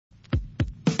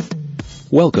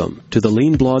Welcome to the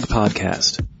Lean Blog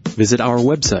Podcast. Visit our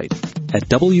website at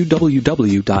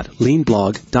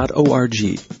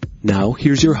www.leanblog.org. Now,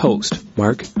 here's your host,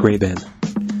 Mark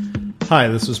Graban. Hi,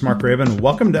 this is Mark Graban.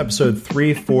 Welcome to episode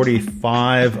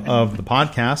 345 of the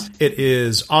podcast. It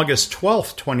is August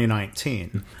 12th,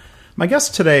 2019. My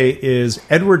guest today is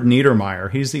Edward Niedermeyer.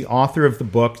 He's the author of the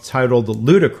book titled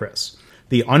Ludicrous,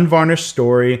 The Unvarnished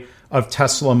Story of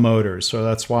Tesla Motors. So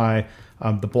that's why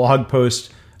the blog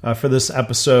post for this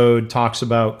episode talks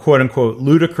about quote-unquote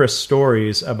ludicrous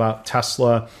stories about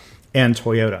Tesla and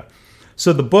Toyota.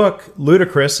 So the book,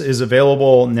 Ludicrous, is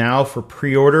available now for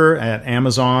pre-order at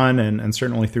Amazon and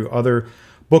certainly through other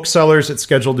booksellers. It's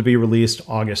scheduled to be released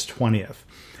August 20th.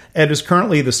 Ed is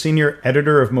currently the senior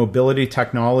editor of mobility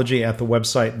technology at the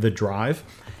website The Drive.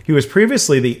 He was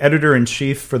previously the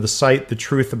editor-in-chief for the site The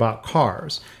Truth About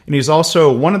Cars. And he's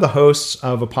also one of the hosts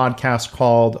of a podcast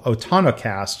called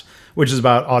Autonocast, which is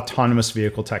about autonomous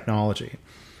vehicle technology.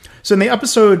 So in the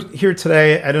episode here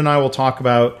today, Ed and I will talk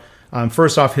about,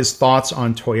 first off, his thoughts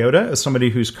on Toyota as somebody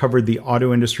who's covered the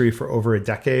auto industry for over a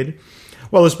decade.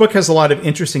 Well, this book has a lot of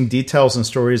interesting details and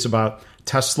stories about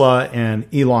Tesla and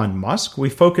Elon Musk. We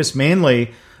focus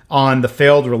mainly on the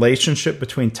failed relationship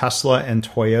between Tesla and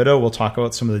Toyota. We'll talk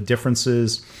about some of the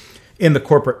differences in the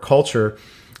corporate culture.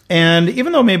 And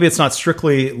even though maybe it's not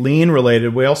strictly lean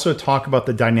related, we also talk about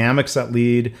the dynamics that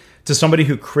lead to somebody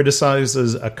who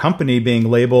criticizes a company being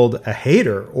labeled a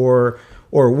hater or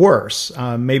worse.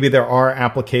 Maybe there are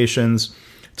applications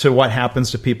to what happens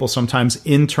to people sometimes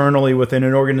internally within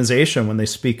an organization when they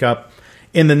speak up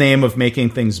in the name of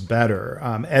making things better.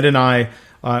 Ed and I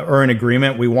are in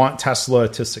agreement. We want Tesla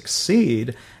to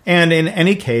succeed. And in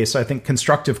any case, I think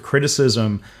constructive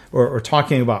criticism or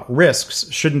talking about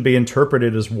risks shouldn't be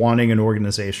interpreted as wanting an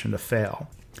organization to fail.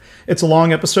 It's a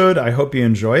long episode. I hope you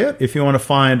enjoy it. If you want to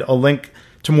find a link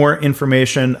to more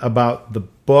information about the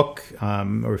book,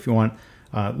 or if you want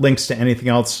links to anything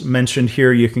else mentioned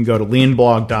here, you can go to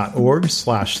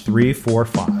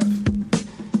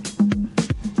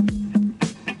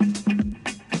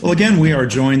leanblog.org/345. Well, again, we are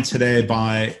joined today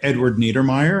by Edward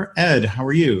Niedermeyer. Ed, how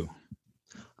are you?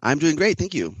 I'm doing great.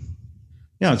 Thank you.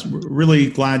 Yeah, it's really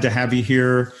glad to have you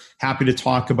here. Happy to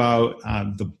talk about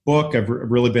the book. I've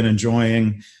really been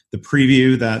enjoying the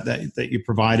preview that you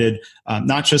provided,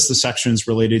 not just the sections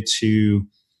related to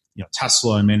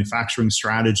Tesla and manufacturing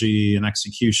strategy and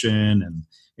execution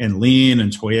and lean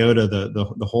and Toyota.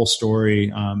 The whole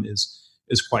story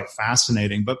is quite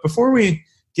fascinating. But before we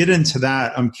get into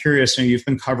that, I'm curious. You've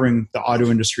been covering the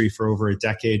auto industry for over a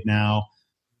decade now.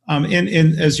 And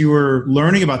as you were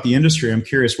learning about the industry, I'm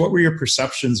curious, what were your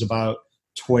perceptions about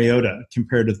Toyota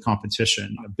compared to the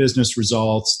competition? Business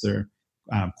results, their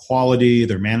quality,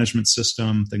 their management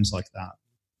system, things like that.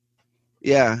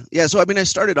 Yeah. So I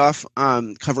started off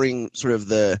covering sort of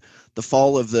the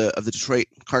fall of the Detroit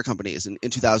car companies in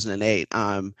 2008,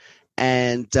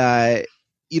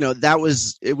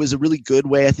 it was a really good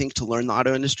way, I think, to learn the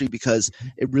auto industry because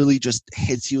it really just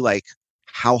hits you like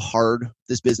how hard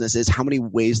this business is, how many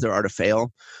ways there are to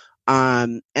fail.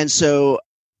 And so,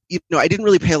 I didn't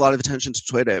really pay a lot of attention to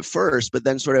Toyota at first, but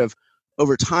then sort of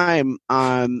over time,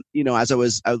 as I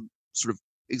was sort of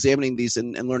examining these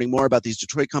and learning more about these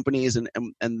Detroit companies and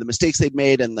the mistakes they'd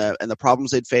made and the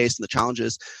problems they'd faced and the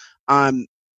challenges,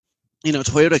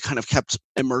 Toyota kind of kept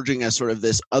emerging as sort of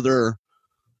this other,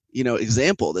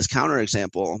 example, this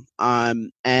counterexample.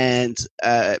 I'm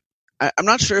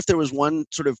not sure if there was one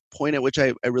sort of point at which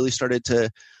I really started to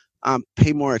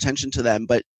pay more attention to them,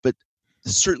 but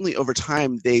certainly over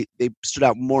time they stood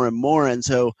out more and more. And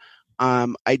so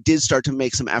I did start to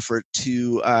make some effort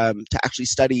to actually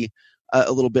study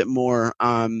a little bit more,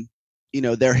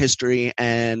 their history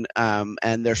and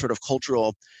their sort of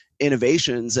cultural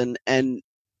innovations. And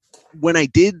when I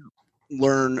did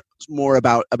learn more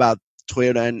about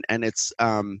Toyota and its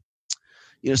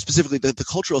specifically the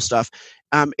cultural stuff,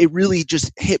 it really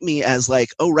just hit me as like,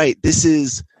 oh right, this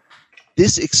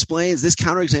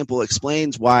counterexample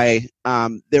explains why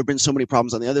there have been so many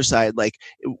problems on the other side. Like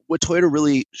what Toyota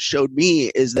really showed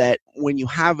me is that when you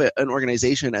have an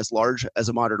organization as large as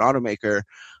a modern automaker,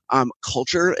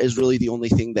 culture is really the only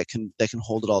thing that can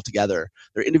hold it all together.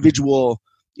 There are individual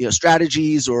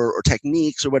strategies or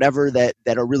techniques or whatever that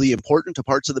are really important to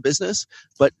parts of the business,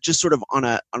 but just sort of on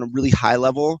a really high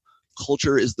level,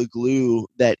 culture is the glue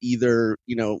that either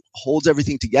holds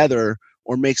everything together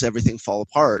or makes everything fall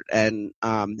apart. And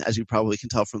as you probably can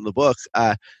tell from the book,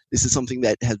 this is something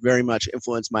that has very much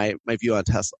influenced my view on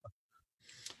Tesla.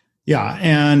 Yeah,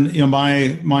 and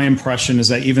my impression is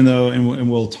that even though, and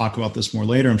we'll talk about this more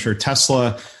later, I'm sure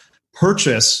Tesla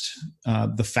purchased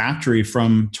the factory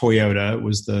from Toyota. It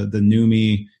was the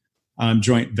NUMMI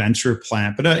joint venture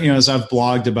plant. But as I've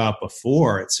blogged about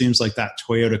before, it seems like that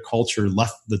Toyota culture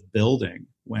left the building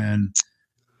when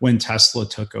Tesla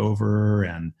took over.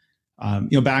 And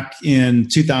back in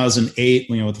 2008,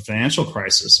 with the financial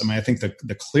crisis, I think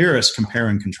the clearest compare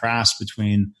and contrast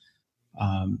between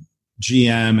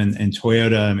GM and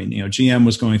Toyota. GM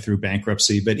was going through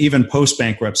bankruptcy, but even post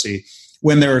bankruptcy,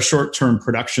 when there are short-term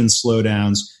production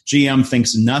slowdowns, GM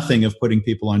thinks nothing of putting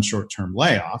people on short-term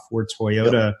layoff, where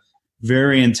Toyota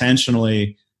very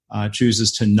intentionally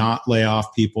chooses to not lay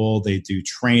off people. They do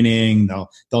training.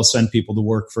 They'll send people to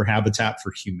work for Habitat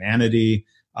for Humanity.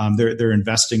 They're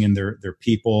investing in their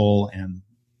people and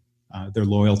their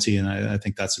loyalty, and I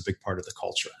think that's a big part of the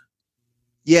culture.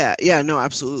 Yeah, no,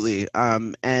 absolutely.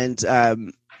 And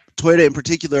Toyota in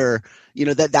particular,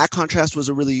 that contrast was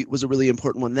a really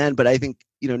important one then. But I think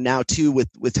now too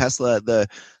with Tesla, the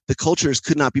cultures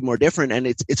could not be more different. And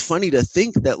it's funny to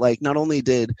think that not only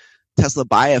did Tesla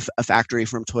buy a factory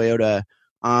from Toyota,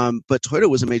 but Toyota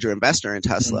was a major investor in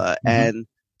Tesla. Mm-hmm. And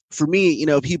for me,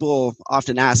 people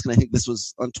often ask, and I think this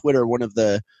was on Twitter, one of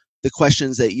the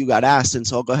questions that you got asked, and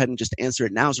so I'll go ahead and just answer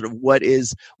it now. Sort of what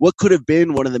could have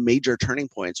been one of the major turning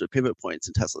points or pivot points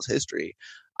in Tesla's history?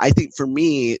 I think for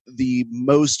me, the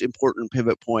most important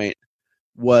pivot point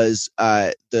was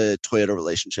the Toyota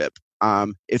relationship.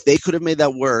 If they could have made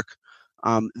that work,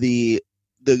 the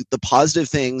positive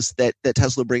things that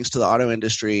Tesla brings to the auto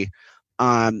industry,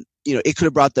 it could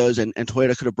have brought those, and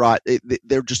Toyota could have brought.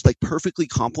 They're just perfectly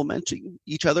complementing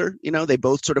each other. They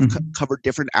both sort of cover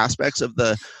different aspects of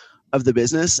the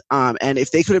business. And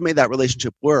if they could have made that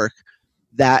relationship work,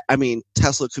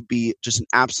 Tesla could be just an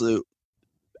absolute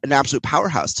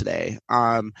powerhouse today.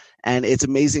 And it's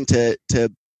amazing to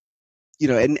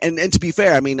and to be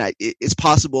fair, it's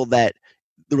possible that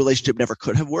the relationship never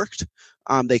could have worked.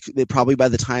 They probably, by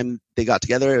the time they got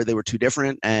together, they were too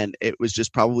different, and it was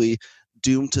just probably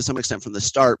doomed to some extent from the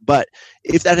start. But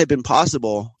if that had been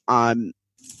possible,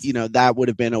 that would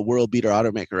have been a world beater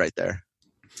automaker right there.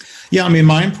 Yeah,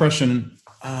 my impression,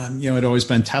 had always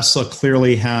been Tesla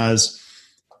clearly has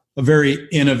a very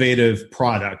innovative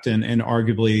product, and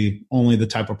arguably only the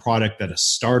type of product that a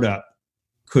startup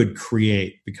could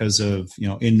create because of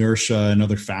inertia and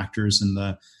other factors in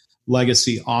the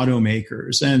legacy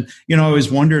automakers. And I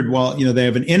always wondered, they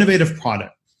have an innovative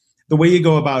product. The way you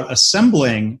go about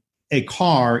assembling a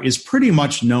car is pretty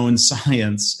much known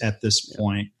science at this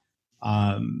point.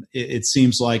 It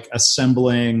seems like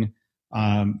assembling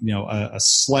a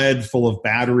sled full of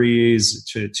batteries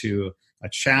to a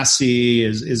chassis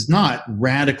is not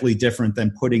radically different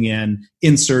than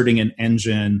inserting an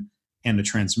engine and a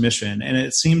transmission. And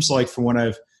it seems like, from what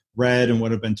I've read and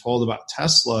what I've been told about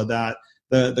Tesla, that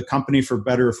the company, for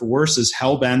better or for worse, is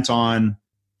hell-bent on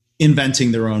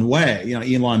inventing their own way.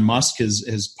 Elon Musk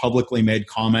has publicly made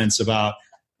comments about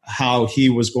how he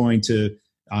was going to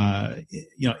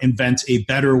invent a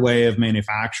better way of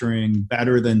manufacturing,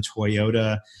 better than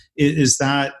Toyota. Is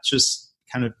that just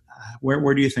kind of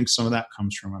where do you think some of that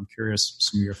comes from? I'm curious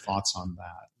some of your thoughts on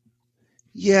that.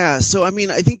 Yeah, so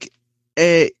I think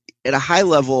at a high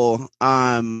level,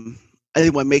 I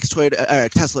think what makes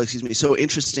Tesla, so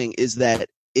interesting is that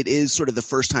it is sort of the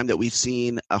first time that we've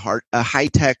seen a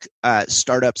high-tech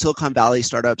startup, Silicon Valley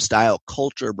startup style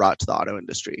culture brought to the auto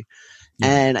industry. Yeah.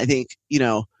 And I think,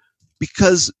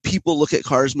 because people look at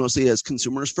cars mostly as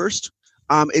consumers first,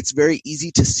 it's very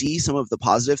easy to see some of the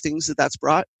positive things that's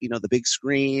brought, the big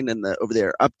screen and the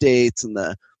over-the-air updates and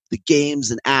the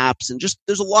games and apps, and just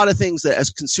there's a lot of things that as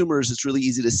consumers it's really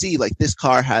easy to see. Like, this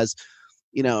car has,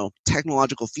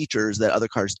 technological features that other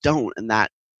cars don't, and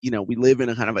that, we live in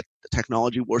a kind of a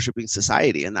technology worshiping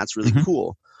society, and that's really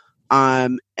cool.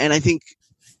 And I think,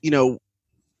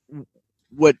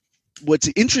 what's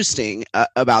interesting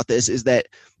about this is that,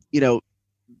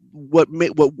 what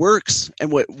works and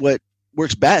what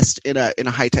works best in a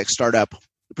high-tech startup,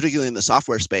 particularly in the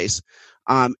software space,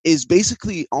 is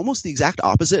basically almost the exact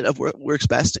opposite of what works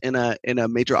best in a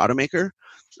major automaker.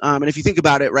 And if you think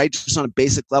about it, right, just on a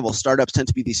basic level, startups tend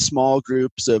to be these small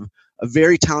groups of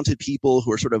very talented people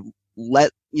who are sort of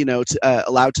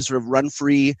allowed to sort of run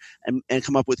free and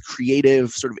come up with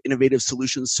creative, sort of innovative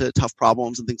solutions to tough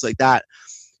problems and things like that.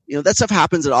 That stuff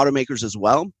happens at automakers as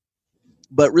well.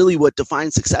 But really what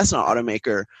defines success in an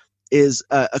automaker is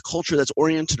a culture that's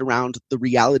oriented around the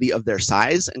reality of their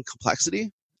size and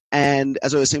complexity. And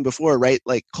as I was saying before, right,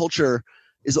 like culture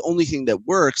is the only thing that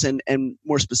works, and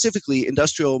more specifically,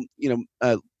 industrial,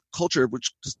 culture,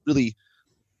 which just really,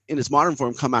 in its modern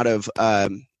form, come out of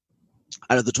the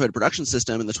Toyota production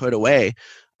system and the Toyota way.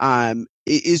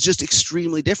 is just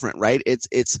extremely different, right?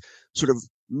 It's sort of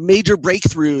major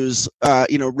breakthroughs,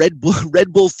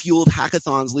 Red Bull fueled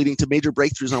hackathons leading to major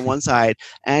breakthroughs on one side,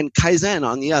 and Kaizen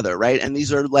on the other, right? And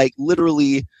these are like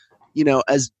literally,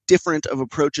 as different of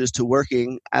approaches to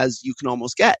working as you can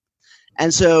almost get.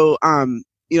 And so, I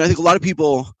think a lot of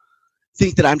people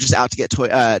think that I'm just out to get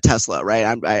Tesla,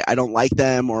 right? I don't like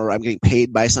them, or I'm getting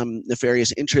paid by some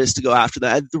nefarious interest to go after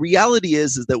them. The reality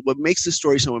is that what makes this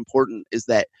story so important is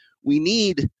that we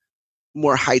need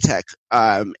more high-tech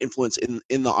influence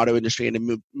in the auto industry and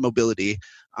in mobility.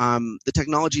 The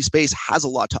technology space has a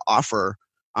lot to offer,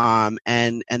 and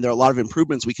there are a lot of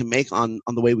improvements we can make on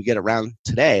the way we get around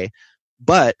today.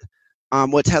 But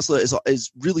what Tesla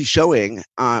is really showing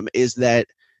is that,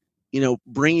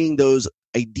 bringing those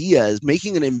ideas,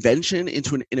 making an invention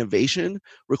into an innovation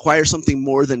requires something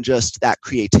more than just that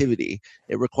creativity.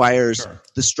 It requires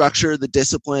the structure, the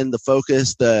discipline, the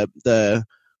focus, the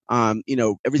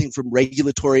everything from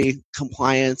regulatory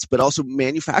compliance, but also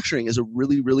manufacturing is a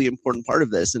really, really important part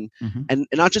of this. And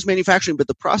not just manufacturing, but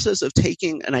the process of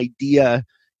taking an idea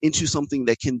into something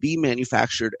that can be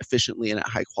manufactured efficiently and at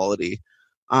high quality.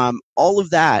 All of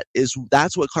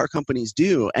that's what car companies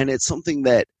do. And it's something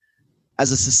that,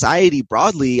 as a society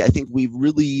broadly, I think we've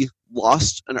really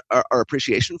lost our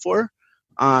appreciation for,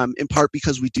 in part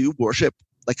because we do worship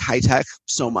like high tech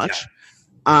so much.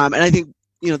 And I think,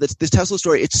 this Tesla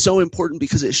story, it's so important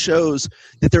because it shows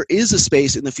that there is a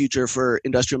space in the future for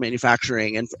industrial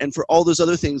manufacturing and for all those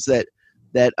other things that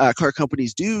car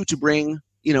companies do to bring,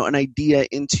 an idea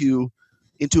into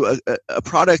a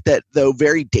product that, though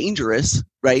very dangerous,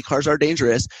 right? Cars are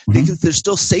dangerous. They're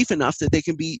still safe enough that they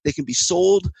can be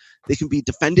sold. They can be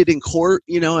defended in court.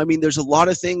 There's a lot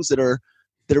of things that are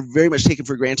very much taken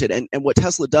for granted. And what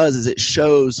Tesla does is it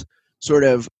shows sort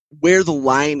of where the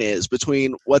line is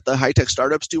between what the high-tech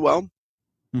startups do well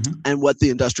and what the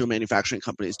industrial manufacturing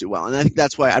companies do well. And I think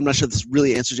that's why, I'm not sure this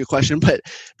really answers your question, but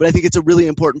I think it's a really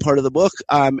important part of the book,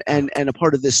 and a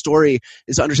part of this story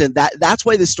is to understand that that's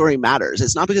why this story matters.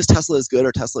 It's not because Tesla is good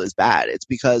or Tesla is bad. It's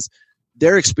because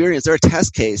their experience, they're a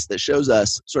test case that shows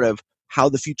us sort of how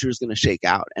the future is going to shake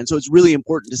out. And so it's really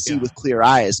important to see with clear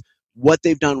eyes what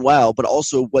they've done well, but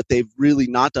also what they've really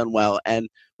not done well. And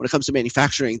when it comes to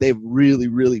manufacturing, they've really,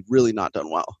 really, really not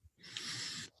done well.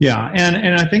 Yeah,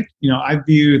 and I think, I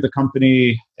view the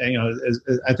company, as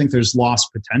I think there's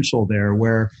lost potential there,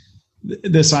 where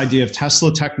this idea of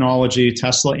Tesla technology,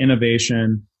 Tesla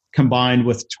innovation, combined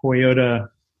with Toyota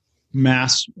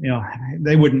mass,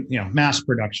 they wouldn't, mass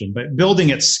production, but building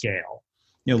at scale.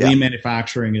 Lean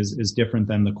manufacturing is different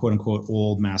than the quote unquote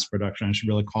old mass production. I should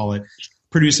really call it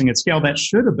producing at scale. That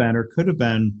should have been or could have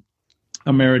been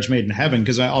a marriage made in heaven,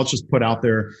 because I'll just put out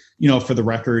there, for the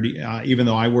record, even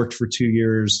though I worked for 2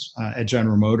 years at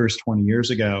General Motors 20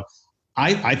 years ago,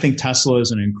 I think Tesla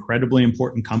is an incredibly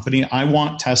important company. I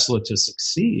want Tesla to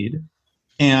succeed.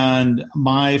 And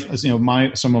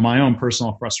some of my own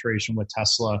personal frustration with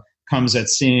Tesla comes at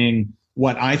seeing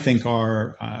what I think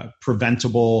are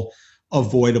preventable,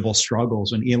 avoidable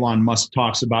struggles. And Elon Musk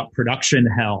talks about production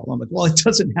hell. I'm like, well, it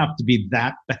doesn't have to be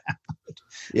that bad.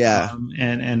 Yeah.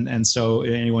 And so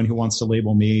anyone who wants to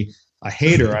label me a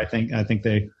hater, I think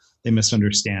they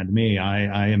misunderstand me.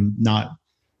 I'm not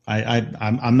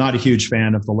a huge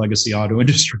fan of the legacy auto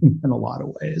industry in a lot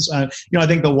of ways. I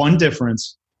think the one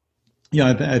difference,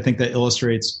 I think that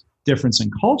illustrates difference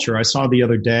in culture. I saw the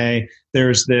other day,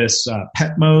 there's this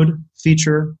pet mode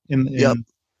feature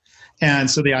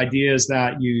and so the idea is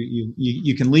that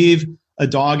you can leave a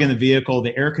dog in the vehicle,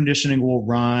 the air conditioning will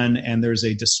run, and there's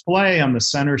a display on the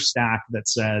center stack that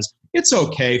says, it's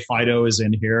okay, Fido is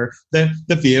in here. The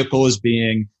vehicle is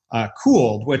being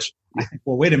cooled, which I think,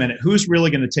 well, wait a minute, who's really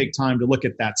going to take time to look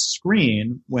at that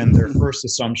screen when their first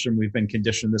assumption we've been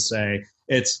conditioned to say,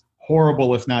 it's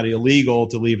horrible, if not illegal,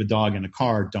 to leave a dog in a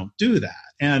car, don't do that.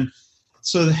 And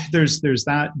so there's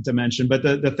that dimension. But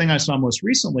the thing I saw most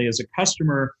recently is a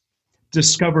customer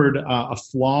discovered a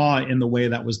flaw in the way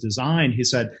that was designed. He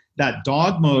said that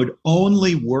dog mode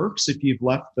only works if you've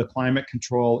left the climate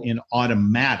control in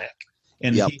automatic.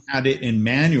 And he had it in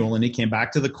manual, and he came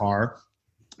back to the car.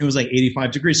 It was like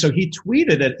 85 degrees. So he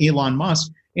tweeted at Elon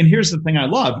Musk. And here's the thing I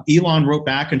love. Elon wrote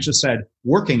back and just said,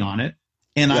 working on it.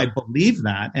 And I believe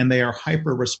that. And they are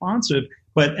hyper responsive.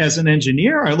 But as an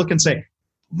engineer, I look and say,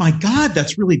 my God,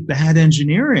 that's really bad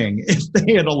engineering if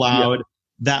they had allowed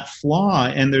that flaw.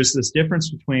 And there's this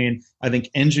difference between, I think,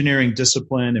 engineering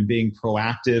discipline and being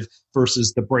proactive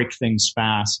versus the break things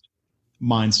fast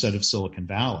mindset of Silicon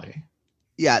Valley.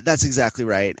 Yeah, that's exactly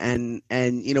right. And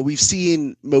we've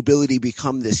seen mobility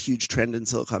become this huge trend in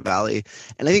Silicon Valley.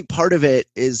 And I think part of it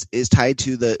is tied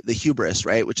to the hubris,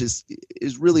 right? Which is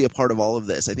really a part of all of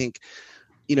this. I think,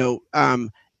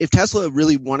 if Tesla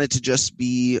really wanted to just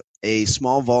be a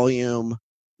small volume,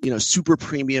 super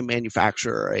premium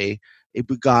manufacturer, a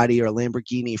Bugatti or a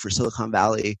Lamborghini for Silicon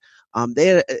Valley, they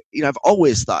had, I've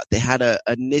always thought they had a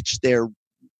niche there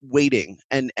waiting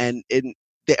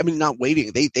not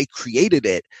waiting. They created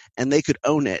it and they could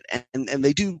own it, and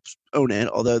they do own it,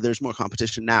 although there's more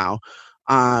competition now.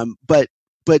 But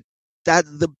that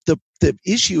the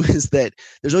issue is that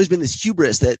there's always been this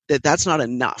hubris that's not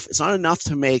enough. It's not enough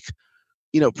to make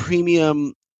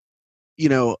premium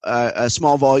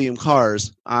small volume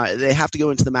cars. They have to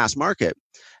go into the mass market,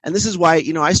 and this is why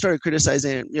I started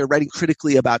criticizing, writing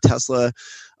critically about Tesla.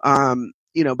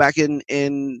 Back in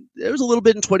it was a little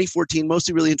bit in 2014,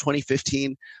 mostly really in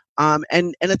 2015.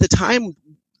 And at the time,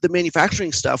 the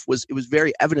manufacturing stuff was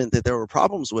very evident that there were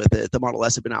problems with it. The Model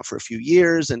S had been out for a few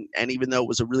years, and even though it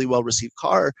was a really well received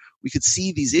car, we could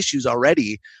see these issues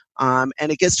already. And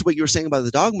it gets to what you were saying about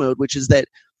the dog mode, which is that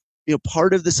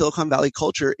part of the Silicon Valley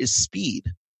culture is speed.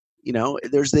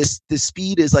 There's this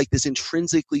speed is like this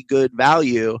intrinsically good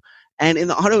value, and in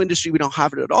the auto industry we don't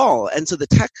have it at all. And so the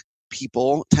tech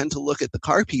people tend to look at the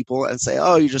car people and say,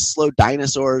 oh, you're just slow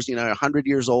dinosaurs, 100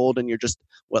 years old, and you're just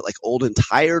old and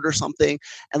tired or something.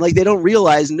 And they don't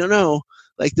realize, no,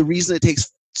 the reason it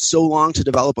takes so long to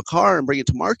develop a car and bring it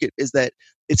to market is that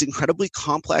it's incredibly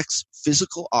complex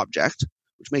physical object,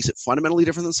 which makes it fundamentally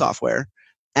different than software.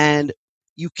 And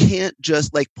you can't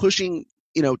just pushing,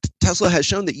 Tesla has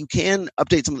shown that you can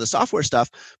update some of the software stuff,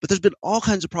 but there's been all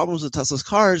kinds of problems with Tesla's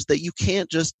cars that you can't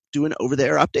just do an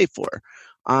over-the-air update for.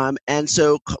 And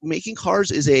so making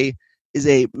cars is a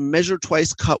measure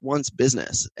twice, cut once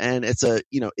business. And it's a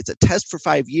test for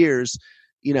 5 years,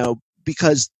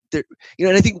 because there, and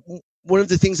I think one of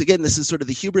the things, again, this is sort of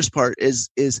the hubris part is,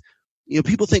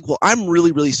 people think, well, I'm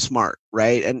really, really smart,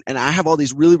 right? And I have all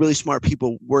these really, really smart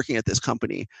people working at this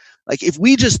company. If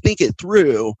we just think it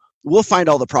through, we'll find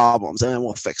all the problems and then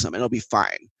we'll fix them and it'll be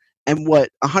fine. And what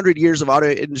 100 years of auto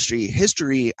industry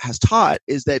history has taught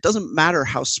is that it doesn't matter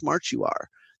how smart you are.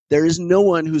 There is no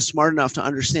one who's smart enough to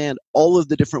understand all of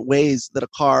the different ways that a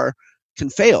car can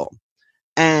fail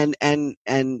and can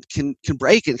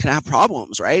break and can have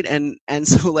problems, right? And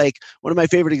so one of my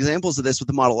favorite examples of this with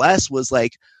the Model S was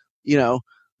the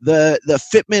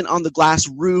fitment on the glass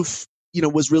roof,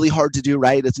 was really hard to do,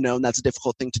 right? It's known that's a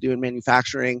difficult thing to do in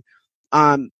manufacturing.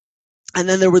 And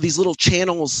then there were these little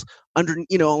channels under,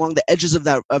 along the edges of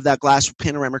that glass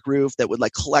panoramic roof that would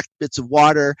collect bits of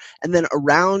water. And then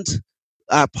around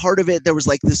part of it, there was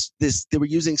this, they were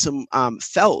using some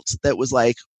felt that was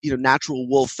natural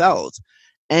wool felt.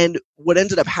 And what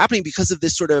ended up happening because of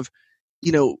this sort of,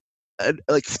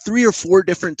 3 or 4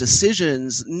 different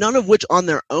decisions, none of which on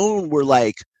their own were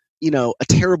a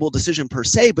terrible decision per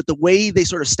se, but the way they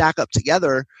sort of stack up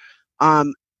together,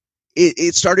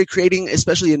 it started creating,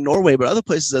 especially in Norway, but other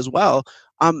places as well,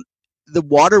 the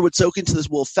water would soak into this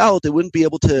wool felt. It wouldn't be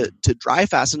able to dry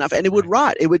fast enough, and it would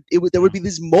rot. There would be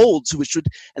these molds,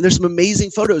 and there's some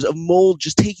amazing photos of mold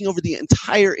just taking over the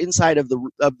entire inside of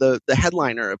the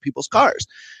headliner of people's cars.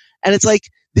 And it's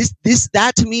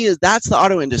that to me that's the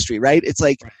auto industry, right? It's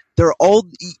they're all,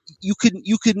 you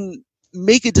can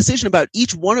make a decision about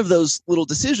each one of those little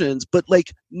decisions, but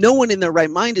no one in their right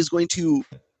mind is going to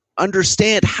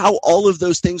understand how all of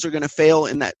those things are going to fail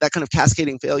in that kind of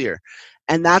cascading failure.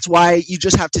 And that's why you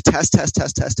just have to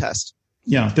test.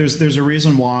 Yeah, there's a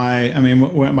reason why. I mean,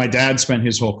 my dad spent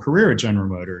his whole career at General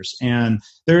Motors, and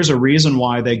there's a reason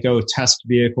why they go test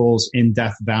vehicles in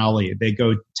Death Valley. They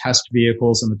go test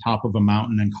vehicles in the top of a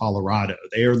mountain in Colorado.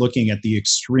 They are looking at the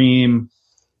extreme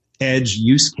edge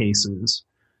use cases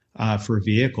for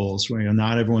vehicles.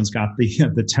 Not everyone's got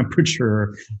the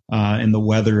temperature and the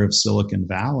weather of Silicon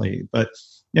Valley. But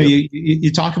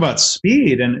you talk about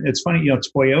speed, and it's funny.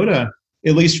 Toyota,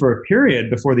 at least for a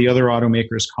period before the other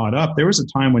automakers caught up, there was a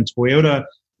time when Toyota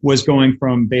was going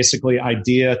from basically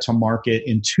idea to market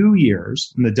in 2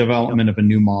 years in the development of a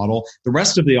new model. The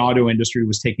rest of the auto industry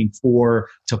was taking 4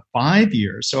 to 5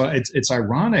 years. So it's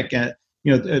ironic.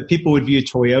 People would view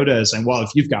Toyota as saying, well,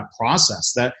 if you've got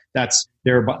process, that's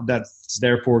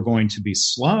therefore going to be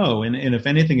slow. And if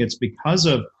anything, it's because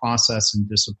of process and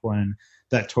discipline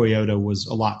that Toyota was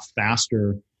a lot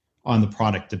faster on the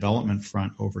product development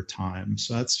front over time.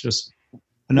 So that's just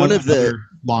another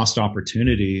lost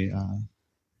opportunity.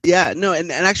 Yeah, no,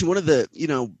 and actually one of the,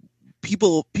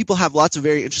 people have lots of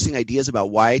very interesting ideas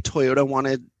about why Toyota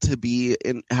wanted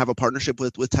to have a partnership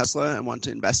with Tesla and want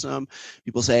to invest in them.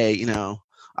 People say,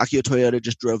 Akio Toyoda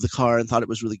just drove the car and thought it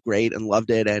was really great and loved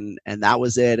it, and that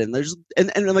was it. And there's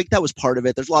and like that was part of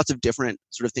it. There's lots of different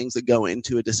sort of things that go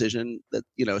into a decision that,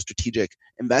 a strategic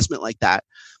investment like that.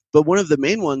 But one of the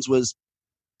main ones was,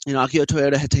 Akio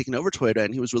Toyoda had taken over Toyota,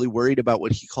 and he was really worried about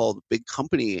what he called big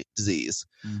company disease,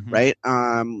 right?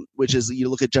 Which is, you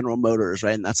look at General Motors,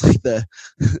 right? And that's like the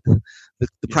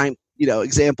prime,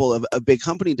 example of a big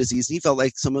company disease. And he felt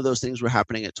like some of those things were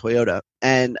happening at Toyota.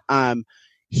 And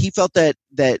he felt that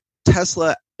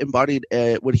Tesla embodied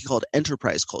what he called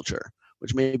enterprise culture,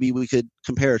 which maybe we could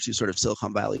compare to sort of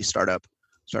Silicon Valley startup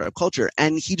culture.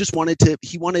 And he just wanted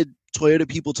Toyota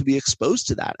people to be exposed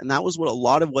to that. And that was what a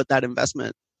lot of what that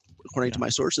investment, according to my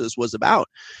sources, was about.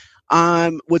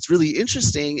 What's really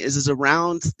interesting is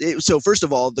around, so first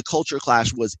of all, the culture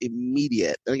clash was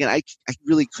immediate. And again, I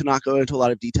really could not go into a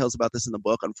lot of details about this in the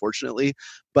book, unfortunately,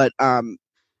 but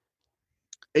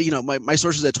my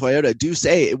sources at Toyota do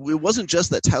say it wasn't just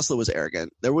that Tesla was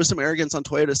arrogant. There was some arrogance on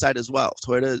Toyota's side as well.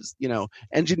 Toyota's,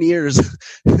 engineers,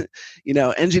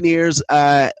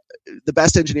 the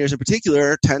best engineers in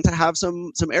particular tend to have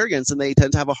some arrogance, and they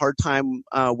tend to have a hard time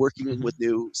working with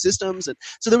new systems. And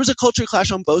so there was a culture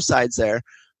clash on both sides there.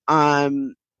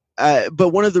 But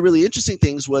one of the really interesting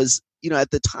things was,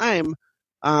 at the time,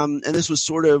 and this was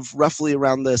sort of roughly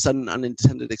around the sudden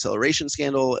unintended acceleration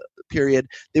scandal period,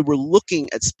 they were looking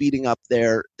at speeding up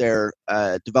their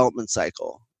development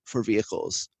cycle for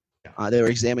vehicles. They were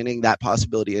examining that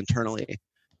possibility internally.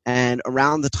 And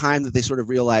around the time that they sort of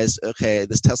realized, okay,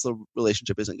 this Tesla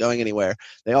relationship isn't going anywhere,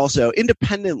 they also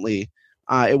independently,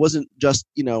 it wasn't just,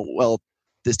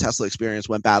 this Tesla experience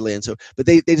went badly. And so, but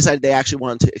they decided they actually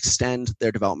wanted to extend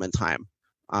their development time.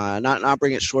 Not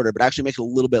bring it shorter, but actually make it a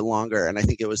little bit longer. And I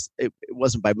think it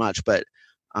wasn't by much, but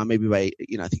maybe by,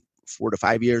 I think 4 to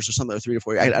 5 years or something, or 3 to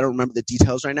 4 years. I don't remember the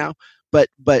details right now, but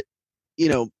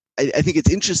I think it's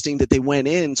interesting that they went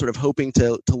in sort of hoping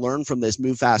to learn from this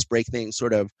move fast, break things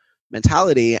sort of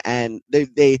mentality. And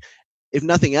they, if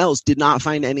nothing else, did not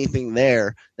find anything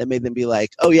there that made them be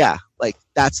like, oh yeah, like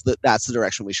that's the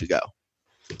direction we should go.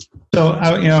 So,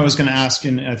 I was going to ask,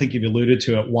 and I think you've alluded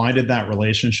to it, why did that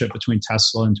relationship between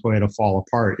Tesla and Toyota fall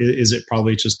apart? Is it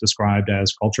probably just described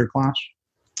as culture clash?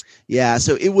 Yeah,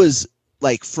 so it was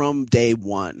like from day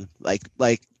one, like,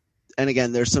 and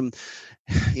again, there's some,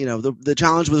 the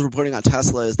challenge with reporting on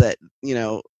Tesla is that,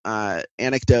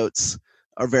 anecdotes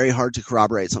are very hard to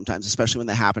corroborate sometimes, especially when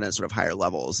they happen at sort of higher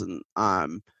levels.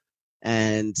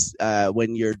 And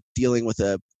when you're dealing with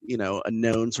a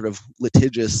known sort of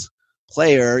litigious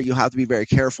player, you have to be very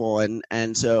careful.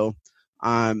 And so,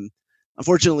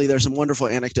 unfortunately, there's some wonderful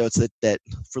anecdotes that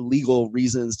for legal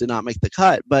reasons did not make the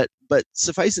cut, but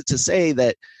suffice it to say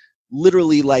that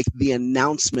literally, like, the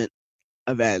announcement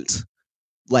event,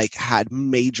 like, had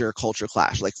major culture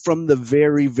clash, like, from the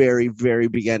very, very, very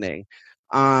beginning.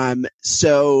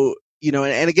 So,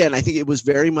 and again, I think it was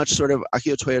very much sort of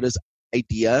Akio Toyoda's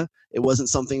idea. It wasn't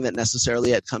something that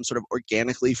necessarily had come sort of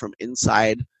organically from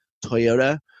inside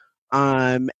Toyota.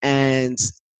 And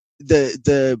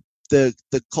the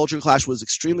culture clash was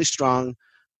extremely strong.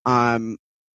 I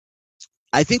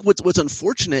think what's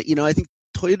unfortunate, I think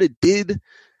Toyota did,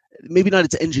 maybe not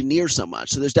its engineers so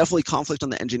much. So there's definitely conflict on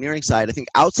the engineering side. I think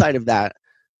outside of that,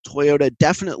 Toyota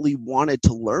definitely wanted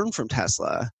to learn from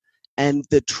Tesla. And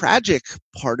the tragic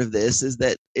part of this is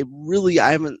that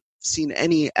I haven't seen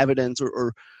any evidence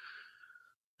or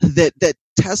that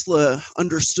Tesla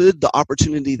understood the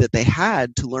opportunity that they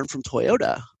had to learn from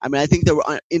Toyota. I mean, I think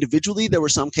there were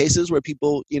some cases where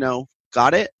people,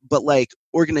 got it, but like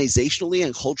organizationally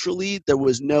and culturally, there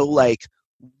was no like,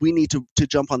 we need to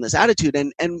jump on this attitude.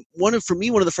 And for me,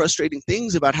 one of the frustrating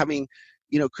things about having,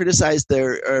 criticized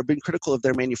or been critical of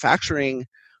their manufacturing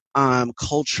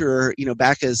culture,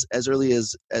 back as early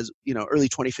as early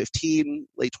 2015,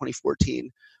 late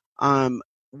 2014,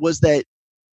 was that,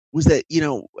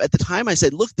 at the time I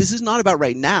said, look, this is not about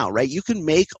right now, right? You can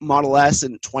make Model S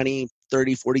in 20,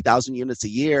 30, 40,000 units a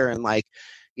year. And like,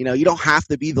 you don't have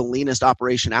to be the leanest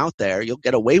operation out there. You'll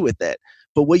get away with it.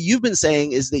 But what you've been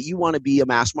saying is that you want to be a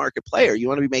mass market player. You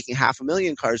want to be making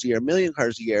 500,000 cars a year, 1 million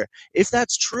cars a year. If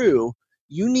that's true,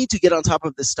 you need to get on top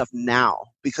of this stuff now,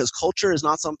 because culture is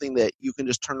not something that you can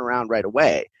just turn around right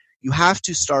away. You have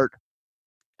to start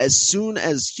as soon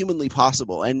as humanly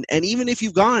possible. And even if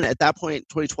you've gone at that point,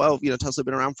 2012, Tesla had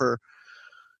been around for,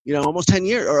 almost 10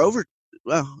 years or over,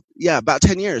 about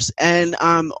 10 years. And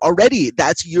already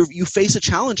you face a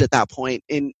challenge at that point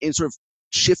in sort of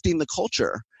shifting the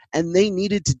culture. And they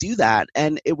needed to do that.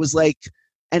 And it was like,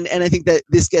 and I think that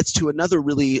this gets to another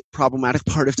really problematic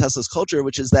part of Tesla's culture,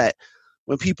 which is that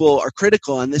when people are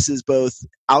critical, and this is both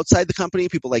outside the company,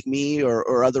 people like me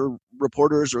or other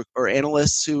reporters or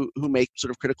analysts who make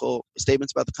sort of critical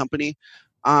statements about the company,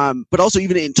 but also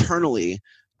even internally,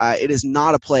 it is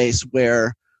not a place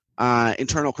where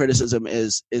internal criticism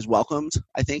is welcomed.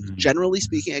 I think, generally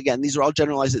speaking, again, these are all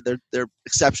generalized; they're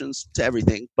exceptions to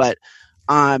everything, but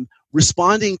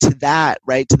responding to that,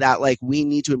 right? To that, like, we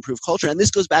need to improve culture, and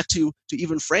this goes back to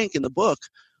even Frank in the book.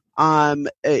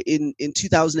 In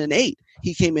 2008,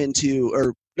 he came into,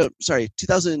 or no, sorry,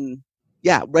 2000.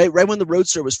 Yeah, right when the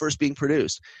Roadster was first being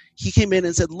produced, he came in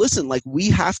and said, "Listen, like, we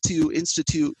have to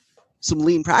institute some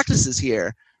lean practices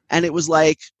here." And it was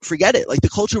like, forget it. Like, the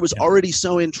culture was already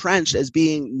so entrenched as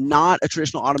being not a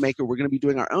traditional automaker. We're going to be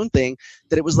doing our own thing,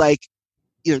 that it was like,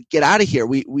 get out of here.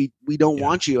 We don't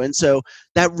want you. And so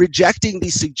that rejecting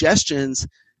these suggestions,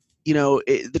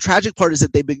 the tragic part is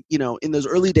that in those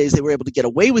early days, they were able to get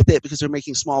away with it because they're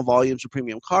making small volumes for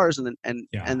premium cars, and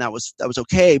that was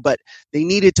okay. But they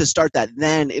needed to start that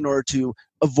then in order to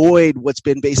avoid what's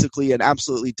been basically an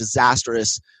absolutely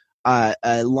disastrous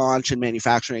launch and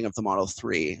manufacturing of the Model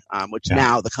 3, which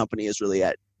now the company is really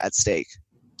at stake.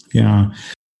 Yeah.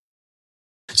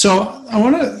 So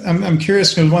I'm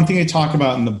curious, because one thing you talk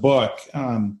about in the book,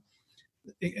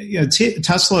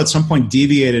 Tesla at some point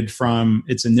deviated from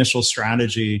its initial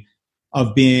strategy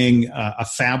of being a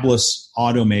fabless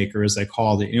automaker, as they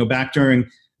called it. Back during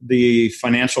the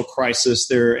financial crisis,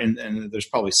 and there's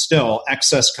probably still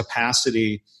excess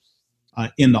capacity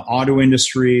in the auto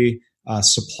industry.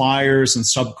 Suppliers and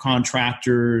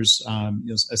subcontractors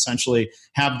essentially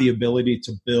have the ability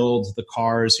to build the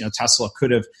cars. Tesla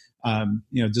could have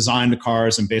designed the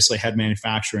cars and basically had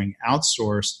manufacturing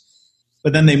outsourced.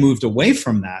 But then they moved away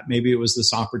from that. Maybe it was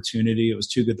this opportunity. It was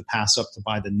too good to pass up to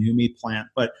buy the NUMMI plant.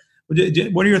 But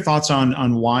what are your thoughts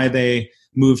on why they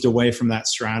moved away from that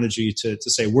strategy to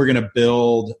say, we're going to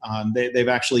build? They've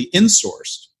actually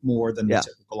insourced more than the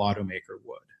typical automaker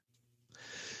would.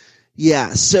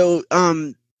 Yeah. So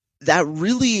that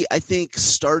really, I think,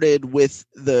 started with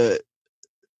the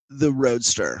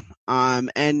Roadster.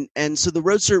 And so the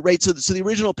Roadster, right? So the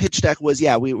original pitch deck was,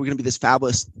 we're going to be this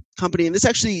fabless company. And this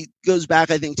actually goes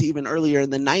back, I think, to even earlier in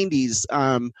the 90s.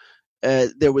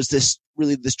 There was this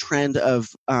trend of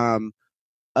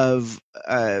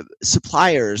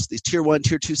suppliers, these tier 1,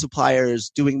 tier 2 suppliers,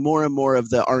 doing more and more of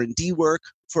the R&D work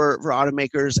for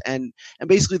automakers, and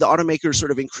basically the automakers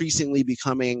sort of increasingly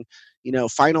becoming,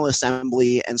 final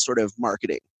assembly and sort of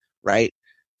marketing, right?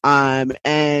 And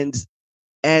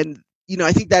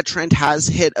I think that trend has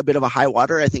hit a bit of a high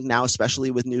water. I think now, especially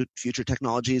with new future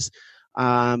technologies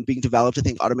being developed, I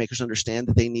think automakers understand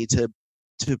that they need to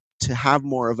have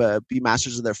more of be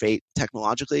masters of their fate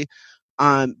technologically.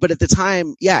 But at the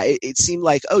time, it seemed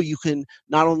like, you can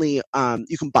not only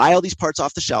you can buy all these parts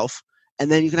off the shelf,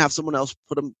 and then you can have someone else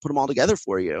put them all together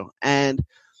for you. And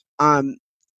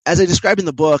as I described in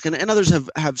the book, and others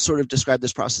have sort of described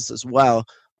this process as well,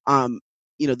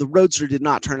 the Roadster did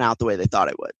not turn out the way they thought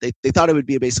it would. They thought it would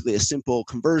be basically a simple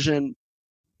conversion,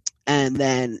 and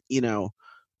then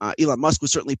Elon Musk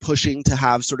was certainly pushing to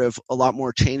have sort of a lot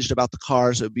more changed about the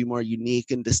car, so it would be more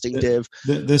unique and distinctive.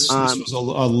 This was a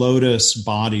Lotus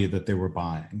body that they were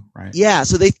buying, right? Yeah.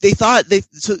 So they thought there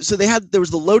was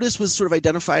the Lotus was sort of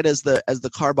identified as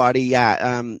the car body,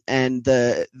 and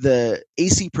the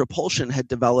AC propulsion had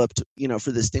developed,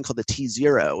 for this thing called the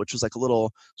T0, which was like a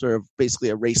little sort of basically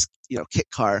a race,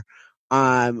 kit car,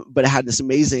 but it had this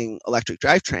amazing electric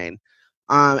drivetrain.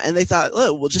 And they thought,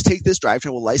 we'll just take this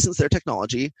drivetrain, we'll license their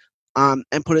technology,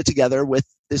 and put it together with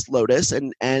this Lotus,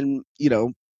 and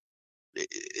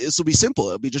this will be simple.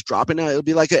 It'll be just it'll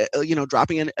be like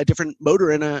dropping in a different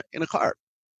motor in a car.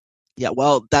 Yeah,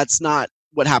 well, that's not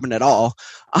what happened at all.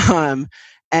 So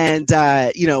in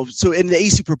the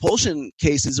AC propulsion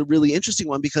case is a really interesting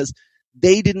one, because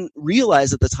they didn't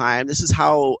realize at the time, this is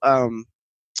how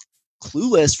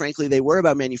clueless, frankly, they were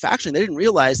about manufacturing. They didn't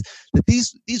realize that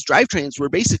these drivetrains were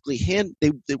basically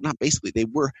they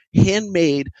were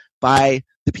handmade by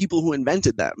the people who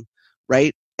invented them,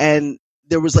 right? And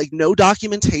there was like no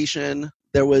documentation.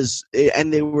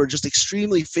 And they were just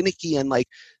extremely finicky, and like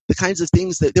the kinds of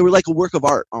things that they were like a work of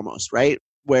art almost, right?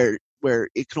 Where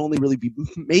it can only really be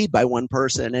made by one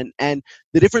person. And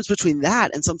the difference between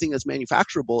that and something that's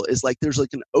manufacturable is like there's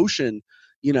like an ocean,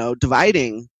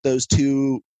 dividing those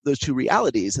two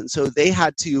realities. And so they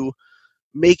had to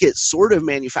make it sort of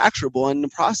manufacturable. And in the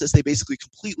process, they basically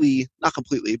not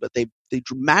completely, but they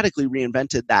dramatically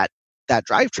reinvented that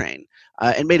drivetrain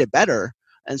and made it better.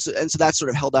 And so that's sort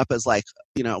of held up as like,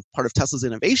 part of Tesla's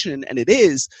innovation, and it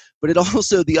is, but it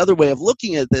also, the other way of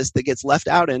looking at this that gets left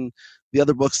out in the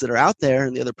other books that are out there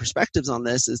and the other perspectives on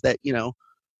this is that,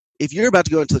 if you're about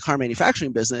to go into the car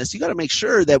manufacturing business, you got to make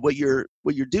sure that what you're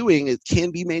doing, it can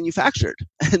be manufactured.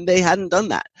 And they hadn't done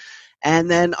that.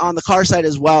 And then on the car side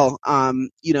as well,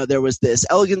 there was this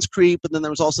elegance creep, and then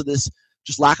there was also this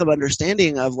just lack of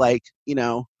understanding of like,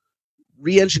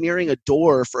 re-engineering a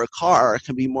door for a car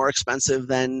can be more expensive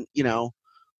than, developing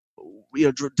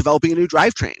a new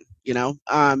drivetrain.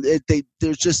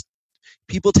 There's just,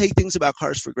 people take things about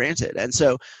cars for granted. And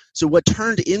so what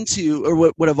turned into,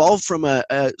 or what evolved from a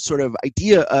sort of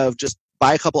idea of just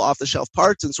buy a couple off-the-shelf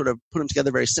parts and sort of put them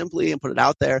together very simply and put it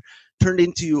out there, turned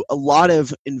into a lot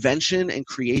of invention and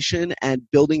creation and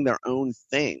building their own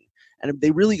thing. And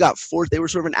they really got forced. They were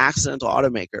sort of an accidental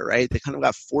automaker, right? They kind of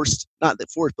got forced, not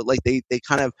that forced, but like they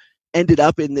kind of ended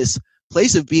up in this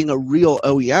place of being a real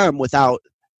OEM without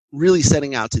really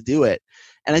setting out to do it.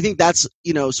 And I think that's,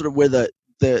 sort of where the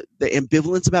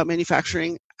ambivalence about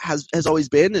manufacturing has always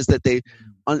been, is that they,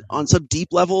 on some deep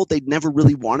level, they never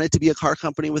really wanted to be a car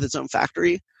company with its own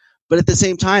factory. But at the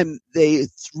same time, they,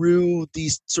 through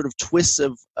these sort of twists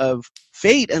of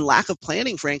fate and lack of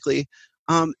planning, frankly,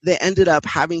 they ended up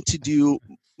having to do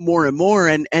more and more.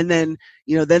 And then,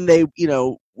 then they,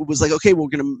 was like, okay, we're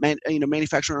going to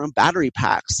manufacture our own battery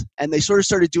packs. And they sort of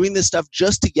started doing this stuff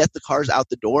just to get the cars out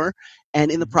the door.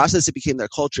 And in the process, it became their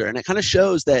culture. And it kind of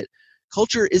shows that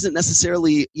culture isn't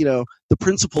necessarily, the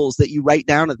principles that you write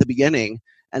down at the beginning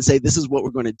and say, this is what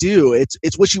we're going to do.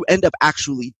 It's what you end up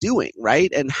actually doing, right?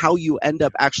 And how you end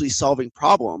up actually solving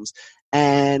problems.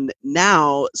 And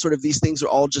now sort of these things are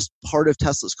all just part of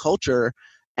Tesla's culture,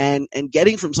 and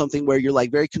getting from something where you're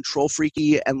like very control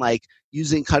freaky and like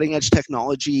using cutting edge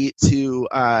technology to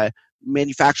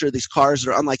manufacture these cars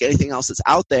that are unlike anything else that's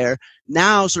out there,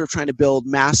 now sort of trying to build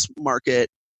mass market,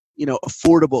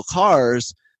 affordable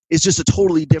cars is just a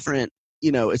totally different,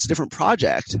 it's a different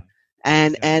project.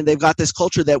 And they've got this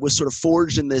culture that was sort of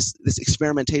forged in this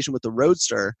experimentation with the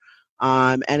Roadster.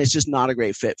 And it's just not a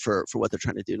great fit for what they're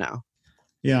trying to do now.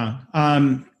 Yeah.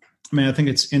 I think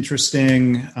it's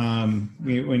interesting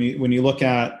when you look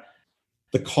at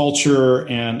the culture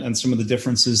and some of the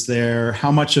differences there,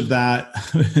 how much of that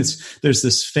there's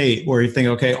this fate where you think,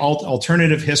 okay,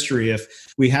 alternative history,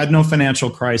 if we had no financial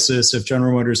crisis, if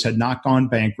General Motors had not gone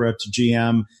bankrupt,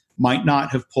 GM might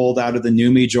not have pulled out of the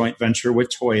NUMMI joint venture with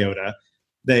Toyota.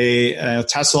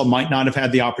 Tesla might not have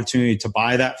had the opportunity to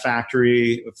buy that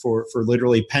factory for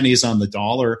literally pennies on the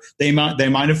dollar. They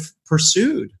might have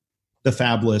pursued the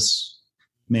fabless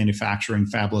manufacturing,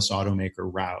 fabless automaker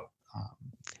route.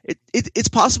 It's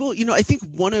possible. I think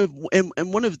one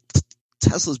of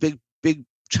Tesla's big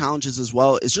challenges as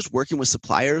well is just working with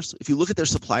suppliers. If you look at their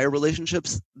supplier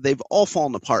relationships, they've all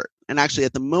fallen apart. And actually,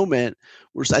 at the moment,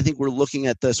 I think we're looking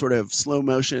at the sort of slow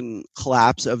motion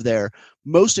collapse of their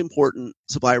most important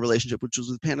supplier relationship, which was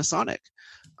with Panasonic,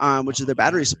 which is their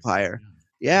battery supplier.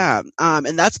 Yeah.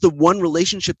 And that's the one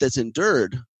relationship that's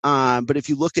endured. But if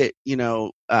you look at,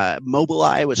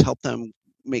 Mobileye, which helped them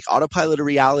make autopilot a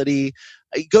reality,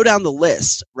 you go down the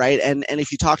list, right? And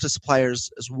if you talk to suppliers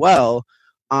as well,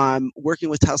 working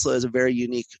with Tesla is a very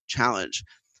unique challenge.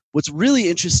 What's really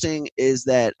interesting is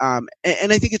that,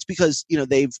 and I think it's because,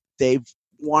 they've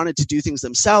wanted to do things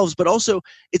themselves, but also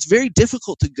it's very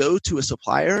difficult to go to a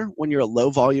supplier when you're a low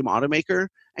volume automaker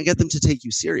and get them to take you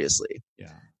seriously.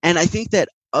 Yeah. And I think that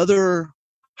other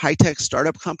high-tech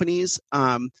startup companies,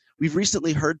 we've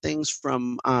recently heard things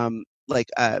from, I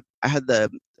had the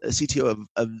CTO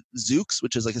of Zoox,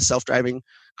 which is like a self-driving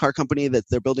car company that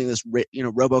they're building this,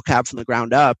 RoboCab from the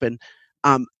ground up. And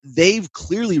they've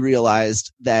clearly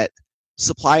realized that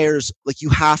suppliers, like, you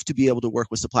have to be able to work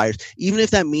with suppliers, even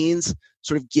if that means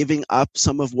sort of giving up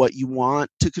some of what you want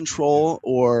to control,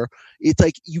 or it's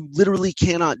like you literally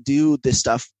cannot do this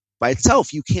stuff by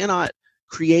itself. You cannot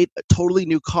create a totally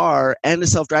new car and a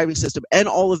self-driving system and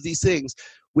all of these things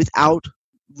without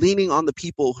leaning on the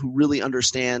people who really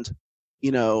understand,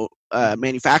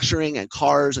 manufacturing and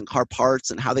cars and car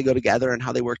parts and how they go together and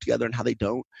how they work together and how they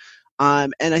don't.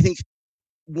 And I think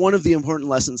one of the important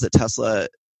lessons that Tesla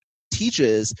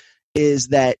teaches is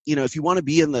that, if you want to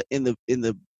be in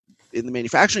the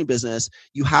manufacturing business,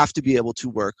 you have to be able to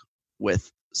work with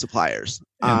suppliers.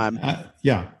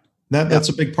 That's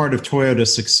a big part of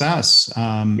Toyota's success.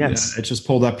 Yes. It just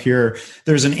pulled up here.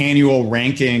 There's an annual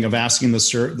ranking of asking the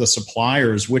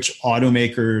suppliers which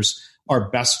automakers are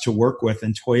best to work with.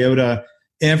 And Toyota,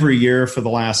 every year for the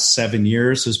last 7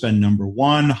 years, has been number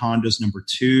one. Honda's number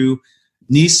two.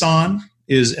 Nissan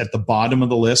is at the bottom of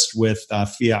the list with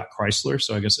Fiat Chrysler.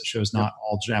 So I guess it shows not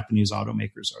all Japanese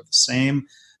automakers are the same.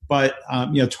 But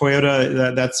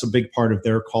Toyota, that's a big part of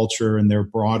their culture and their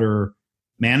broader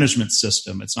management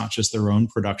system. It's not just their own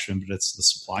production, but it's the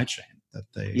supply chain that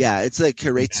they. Yeah, it's a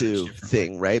Keiretsu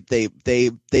thing, right?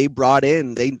 They brought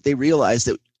in. They realized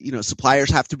that suppliers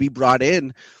have to be brought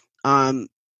in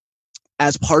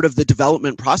as part of the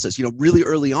development process. Really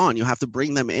early on, you have to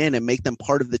bring them in and make them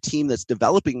part of the team that's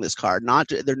developing this car.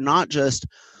 They're not just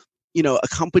a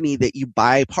company that you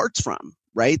buy parts from.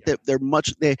 Right? Yeah.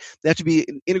 They have to be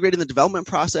integrated in the development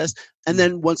process. And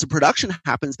then once the production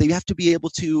happens, they have to be able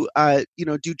to,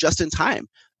 do just in time.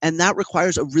 And that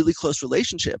requires a really close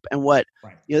relationship. And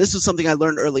this is something I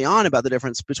learned early on about the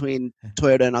difference between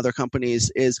Toyota and other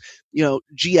companies is,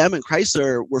 GM and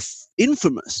Chrysler were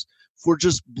infamous for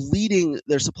just bleeding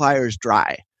their suppliers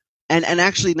dry. And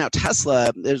actually now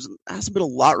Tesla, hasn't been a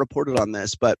lot reported on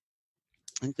this, but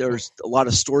I think there's a lot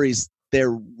of stories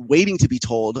they're waiting to be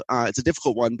told. It's a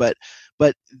difficult one, but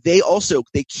they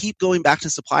keep going back to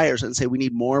suppliers and say, we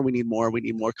need more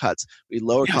cuts. We need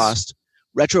lower cost,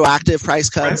 retroactive price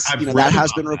cuts. That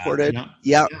has been reported.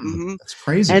 Yeah. Mm-hmm. That's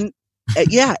crazy. And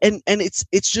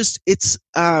it's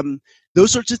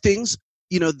those sorts of things,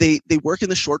 they work in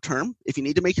the short term. If you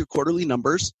need to make your quarterly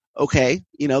numbers, okay,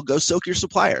 go soak your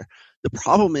supplier. The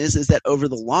problem is that over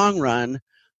the long run,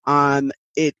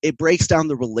 it breaks down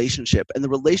the relationship, and the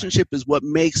relationship is what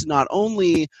makes not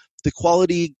only the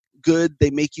quality good, they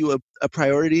make you a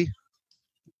priority,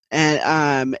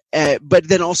 and but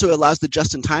then also allows the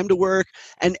just in time to work.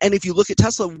 And if you look at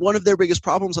Tesla, one of their biggest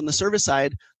problems on the service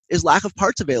side is lack of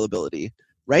parts availability.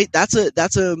 Right? That's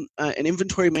an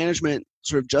inventory management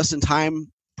sort of just in time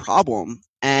problem,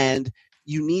 and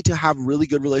you need to have really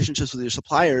good relationships with your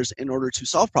suppliers in order to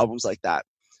solve problems like that.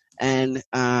 And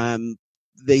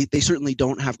they certainly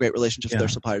don't have great relationships with their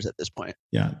suppliers at this point.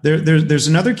 Yeah, there's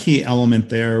another key element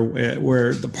there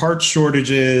where the part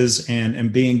shortages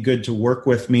and being good to work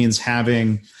with means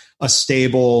having a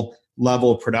stable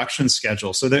level of production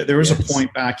schedule. So there was a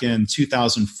point back in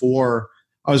 2004,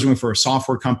 I was working for a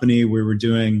software company. We were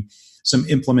doing some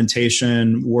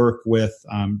implementation work with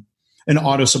an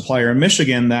auto supplier in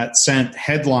Michigan that sent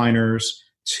headliners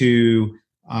to,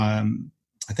 I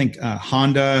think,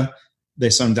 Honda. They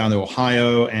sent them down to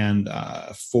Ohio, and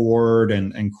Ford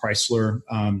and Chrysler.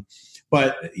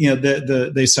 But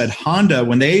they said Honda,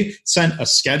 when they sent a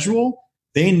schedule,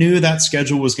 they knew that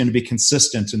schedule was going to be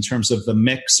consistent in terms of the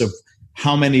mix of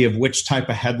how many of which type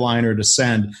of headliner to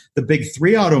send. The big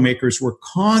three automakers were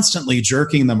constantly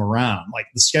jerking them around. Like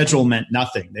the schedule meant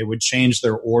nothing. They would change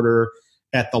their order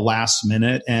at the last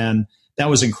minute, and that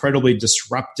was incredibly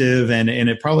disruptive. And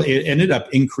it ended up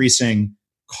increasing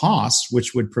costs,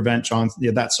 which would prevent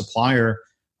that supplier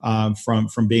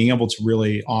from being able to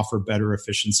really offer better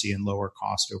efficiency and lower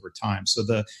cost over time. So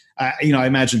I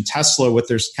imagine Tesla with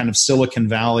their kind of Silicon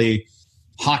Valley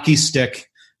hockey stick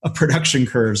of production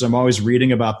curves. I'm always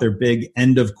reading about their big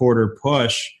end of quarter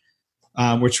push,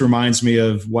 which reminds me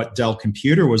of what Dell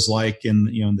Computer was like in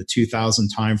the 2000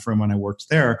 timeframe when I worked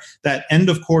there. That end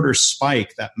of quarter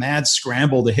spike, that mad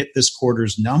scramble to hit this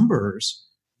quarter's numbers,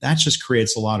 that just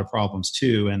creates a lot of problems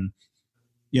too. And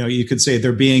you could say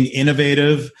they're being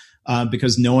innovative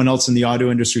because no one else in the auto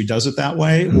industry does it that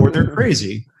way, or they're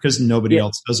crazy because nobody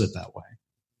else does it that way.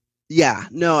 Yeah,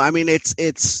 no, I mean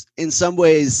it's in some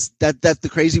ways that the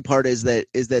crazy part is that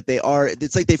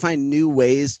it's like they find new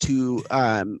ways to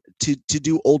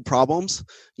do old problems.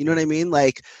 You know what I mean?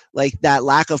 Like that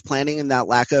lack of planning and that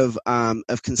lack of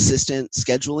consistent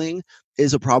scheduling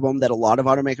is a problem that a lot of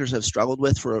automakers have struggled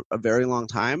with for a very long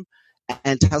time.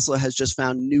 And Tesla has just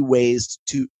found new ways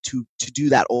to do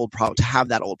that old problem, to have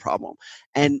that old problem.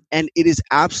 And it is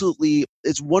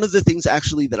it's one of the things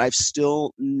actually that I've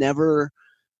still never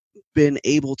been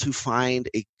able to find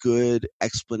a good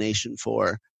explanation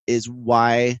for, is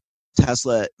why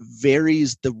Tesla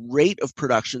varies the rate of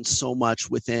production so much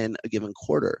within a given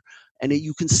quarter. And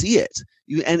you can see it.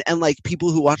 And like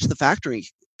people who watch the factory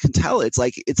can tell it's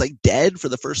like dead for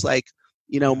the first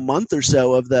month or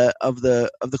so of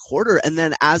the quarter, and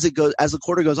then as the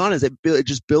quarter goes on, it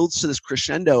just builds to this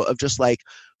crescendo of just like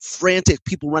frantic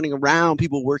people running around,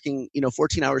 people working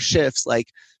 14-hour shifts, like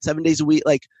 7 days a week,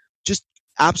 like just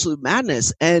absolute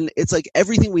madness. And it's like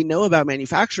everything we know about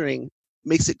manufacturing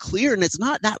makes it clear, and it's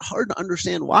not that hard to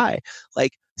understand why.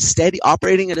 Like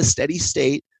operating at a steady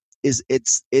state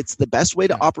it's the best way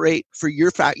to operate for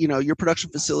your your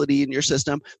production facility and your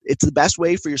system. It's the best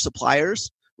way for your suppliers,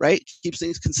 right? Keeps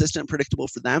things consistent and predictable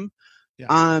for them.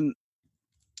 Yeah.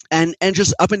 and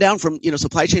just up and down from,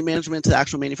 supply chain management to the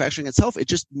actual manufacturing itself. It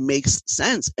just makes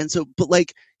sense. And so, but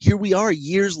like, here we are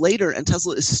years later, and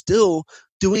Tesla is still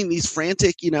doing these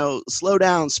frantic, slow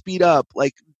down, speed up,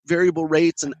 like variable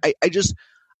rates. And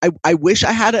I wish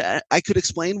I could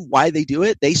explain why they do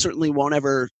it. They certainly won't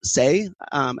ever say,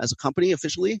 as a company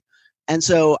officially. And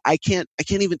so I can't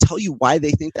even tell you why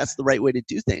they think that's the right way to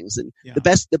do things. And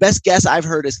the best guess I've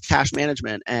heard is cash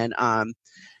management. And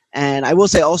I will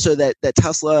say also that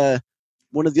Tesla,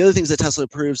 one of the other things that Tesla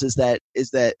proves is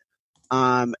that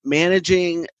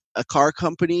managing a car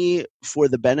company for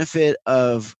the benefit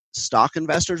of stock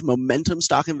investors, momentum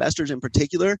stock investors in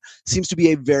particular, seems to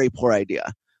be a very poor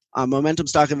idea. Momentum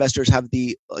stock investors have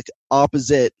the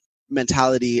opposite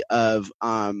mentality of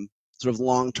sort of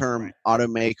long-term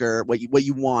automaker, what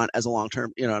you want as a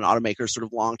long-term, an automaker sort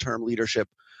of long-term leadership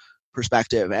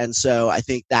perspective. And so I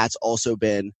think that's also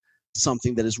been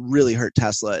something that has really hurt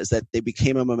Tesla, is that they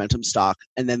became a momentum stock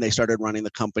and then they started running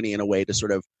the company in a way to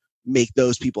sort of make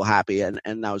those people happy. And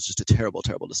that was just a terrible,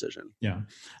 terrible decision. Yeah.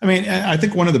 I mean, I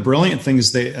think one of the brilliant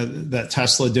things that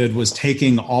Tesla did was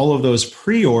taking all of those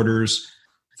pre-orders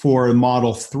for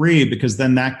Model 3, because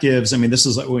then that gives, this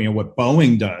is what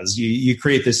Boeing does. You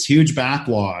create this huge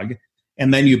backlog,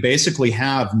 and then you basically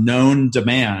have known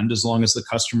demand as long as the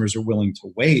customers are willing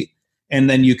to wait. And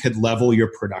then you could level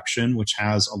your production, which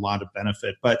has a lot of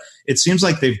benefit. But it seems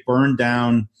like they've burned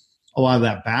down a lot of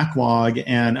that backlog.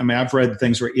 And I've read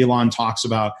things where Elon talks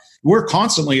about, we're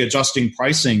constantly adjusting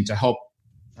pricing to help,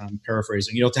 I'm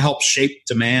paraphrasing, to help shape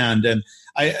demand. And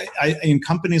I in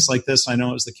companies like this, I know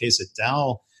it was the case at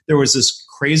Dell, there was this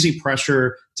crazy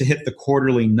pressure to hit the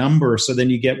quarterly number. So then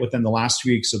you get within the last 2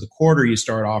 weeks of the quarter, you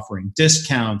start offering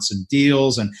discounts and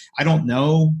deals. And I don't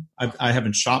know, I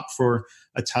haven't shopped for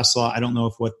a Tesla. I don't know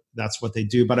if that's what they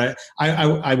do, but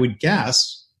I would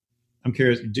guess, I'm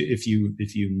curious if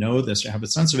you know this or have a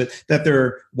sense of it, that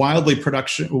their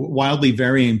wildly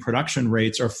varying production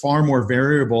rates are far more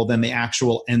variable than the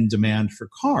actual end demand for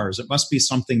cars. It must be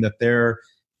something that they're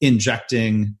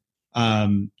injecting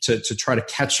to try to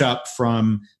catch up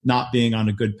from not being on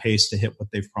a good pace to hit what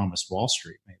they've promised Wall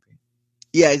Street, maybe.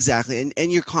 Yeah, exactly. And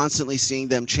you're constantly seeing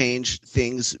them change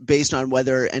things based on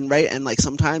whether, and like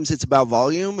sometimes it's about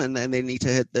volume and then they need to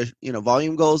hit the,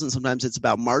 volume goals. And sometimes it's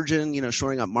about margin,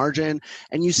 shoring up margin.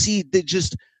 And you see the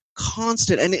just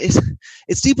constant, and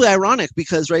it's deeply ironic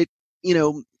because, right,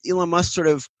 Elon Musk sort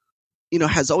of,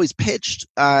 has always pitched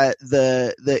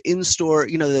the in-store,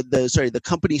 the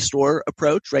company store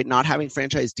approach, right? Not having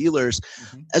franchise dealers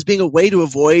as being a way to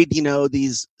avoid,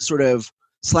 these sort of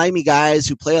slimy guys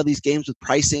who play all these games with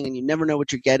pricing and you never know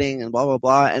what you're getting and blah, blah,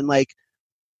 blah. And like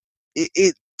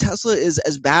Tesla is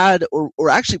as bad or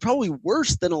actually probably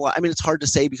worse than a lot. It's hard to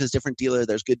say because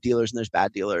there's good dealers and there's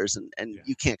bad dealers and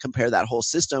you can't compare that whole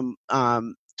system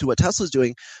to what Tesla's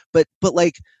doing. But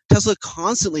like Tesla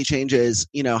constantly changes,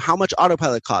 how much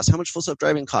autopilot costs, how much full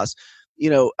self-driving costs,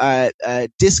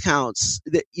 discounts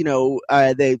that,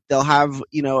 they'll have,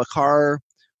 a car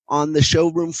on the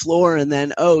showroom floor and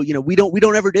then, we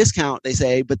don't ever discount, they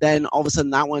say, but then all of a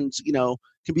sudden that one's,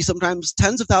 can be sometimes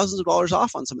tens of thousands of dollars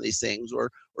off on some of these things, or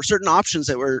certain options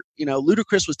that were,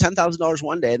 ludicrous was $10,000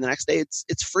 one day and the next day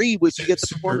it's free if you get the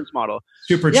performance model.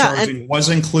 Supercharging was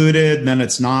included, and then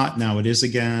it's not, now it is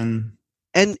again.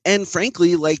 And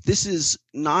frankly, like this is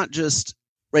not just,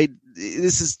 right,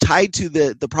 this is tied to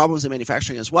the problems in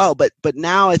manufacturing as well, but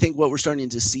now I think what we're starting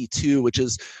to see too, which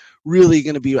is really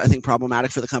going to be, I think,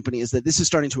 problematic for the company, is that this is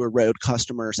starting to erode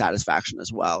customer satisfaction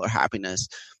as well, or happiness.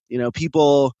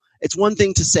 People, it's one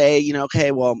thing to say,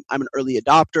 okay, well, I'm an early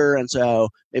adopter, and so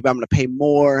maybe I'm going to pay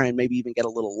more and maybe even get a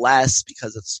little less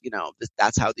because it's,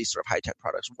 that's how these sort of high-tech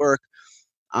products work.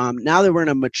 Now that we're in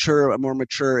a more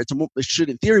mature, it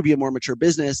should in theory be a more mature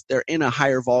business. They're in a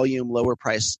higher volume, lower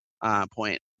price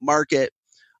point market.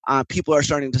 People are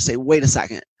starting to say, wait a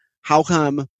second, how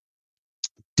come,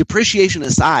 depreciation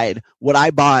aside, what I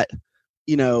bought,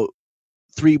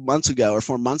 3 months ago or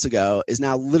 4 months ago is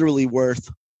now literally worth,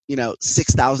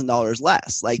 $6,000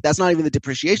 less. Like that's not even the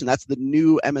depreciation. That's the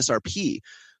new MSRP.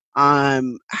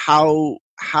 How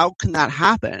can that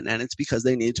happen? And it's because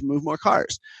they need to move more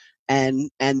cars. And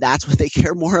that's what they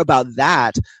care more about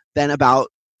that than about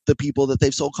the people that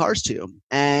they've sold cars to.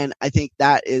 And I think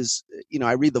that is,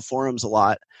 I read the forums a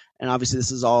lot, and obviously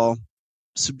this is all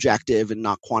subjective and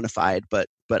not quantified, but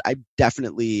I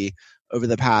definitely over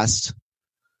the past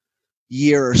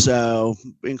year or so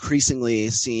increasingly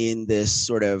seen this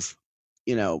sort of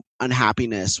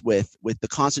unhappiness with the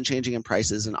constant changing in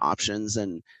prices and options,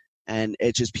 and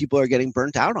it's just people are getting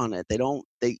burnt out on it. No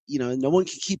one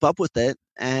can keep up with it,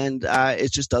 and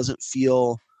it just doesn't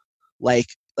feel like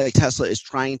Tesla is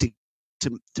trying to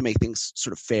make things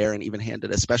sort of fair and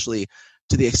even-handed, especially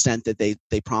to the extent that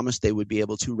they promised they would be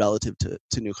able to relative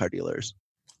to new car dealers.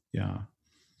 Yeah.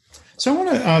 So I want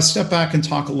to step back and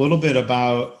talk a little bit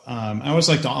about, I always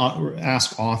like to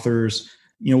ask authors,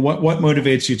 what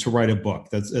motivates you to write a book?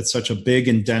 That's such a big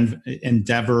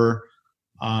endeavor.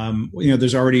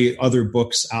 There's already other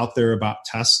books out there about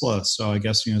Tesla. So I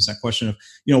guess, it's that question of,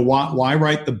 why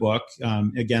write the book?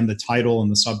 Again, the title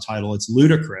and the subtitle, it's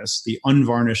Ludicrous, the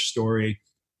unvarnished story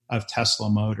of Tesla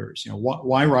Motors.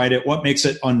 Why write it? What makes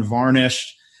it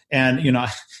unvarnished? And,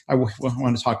 I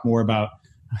want to talk more about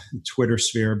Twitter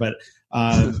sphere, but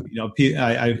I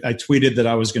tweeted that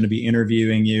I was going to be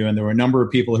interviewing you, and there were a number of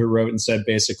people who wrote and said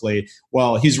basically,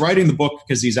 well, he's writing the book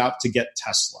because he's out to get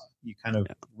Tesla. You kind of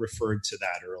referred to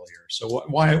that earlier. So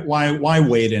why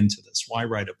wade into this? Why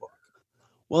write a book?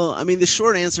 Well, I mean, the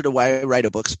short answer to why I write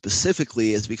a book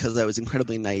specifically is because I was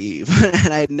incredibly naive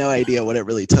and I had no idea what it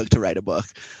really took to write a book.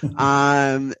 So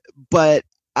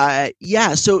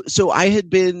I had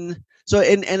been. So,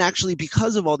 and actually,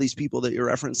 because of all these people that you're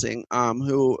referencing,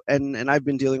 who, and I've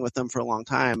been dealing with them for a long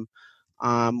time,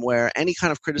 where any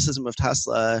kind of criticism of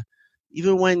Tesla,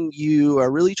 even when you are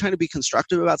really trying to be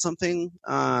constructive about something,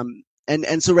 so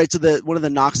one of the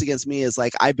knocks against me is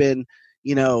like, I've been,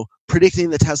 predicting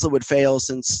that Tesla would fail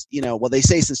since, they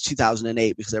say since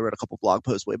 2008, because I wrote a couple blog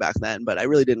posts way back then, but I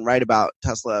really didn't write about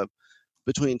Tesla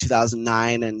between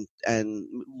 2009 and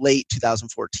late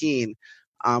 2014.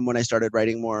 When I started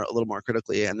writing a little more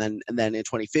critically, and then in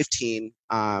 2015,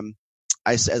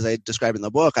 as I described in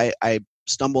the book, I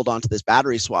stumbled onto this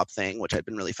battery swap thing, which I'd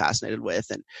been really fascinated with,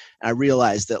 and I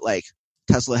realized that like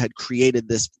Tesla had created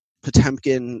this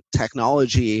Potemkin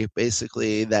technology,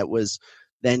 basically, that was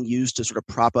then used to sort of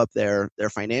prop up their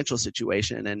financial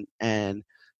situation, and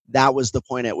that was the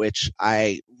point at which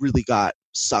I really got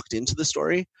sucked into the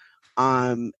story.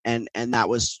 And that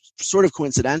was sort of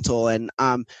coincidental. And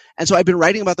so I've been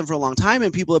writing about them for a long time,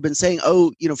 and people have been saying,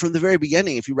 from the very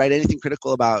beginning, if you write anything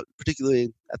critical about,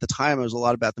 particularly at the time, it was a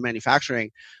lot about the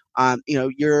manufacturing,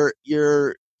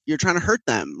 you're trying to hurt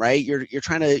them, right? You're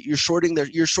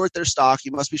short their stock.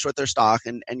 You must be short their stock,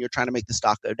 and you're trying to make the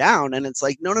stock go down. And it's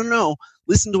like, no.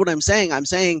 Listen to what I'm saying. I'm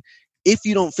saying, if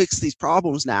you don't fix these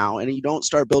problems now and you don't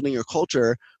start building your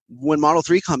culture, when Model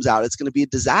 3 comes out, it's going to be a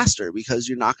disaster, because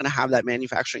you're not going to have that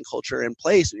manufacturing culture in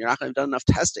place, and you're not going to have done enough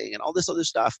testing and all this other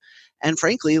stuff. And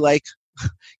frankly,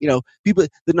 people,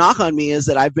 the knock on me is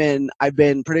that I've been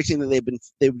predicting that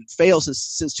they would fail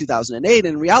since 2008.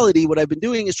 And in reality, what I've been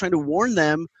doing is trying to warn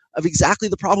them of exactly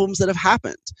the problems that have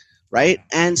happened, right?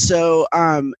 And so,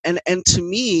 and to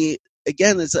me,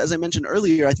 again, as I mentioned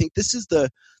earlier, I think this is the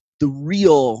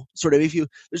real sort of,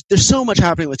 there's so much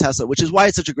happening with Tesla, which is why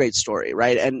it's such a great story,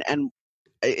 right? And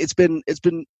it's been,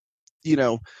 with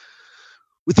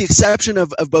the exception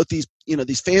of both these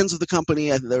fans of the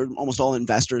company, they're almost all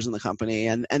investors in the company,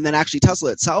 and then actually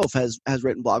Tesla itself has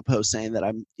written blog posts saying that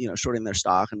I'm shorting their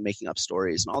stock and making up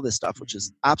stories and all this stuff, which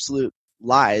is absolute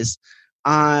lies.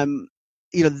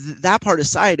 That part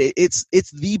aside, it's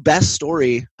the best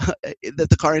story that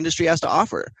the car industry has to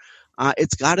offer.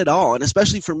 It's got it all, and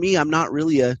especially for me, I'm not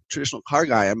really a traditional car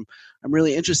guy. I'm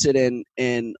really interested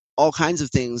in all kinds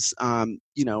of things.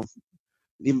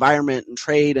 The environment and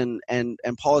trade and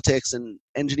politics and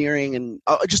engineering, and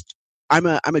I'm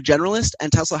a generalist.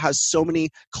 And Tesla has so many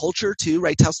culture too,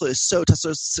 right? Tesla's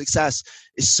success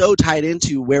is so tied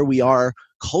into where we are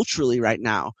culturally right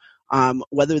now.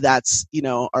 Whether that's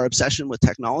our obsession with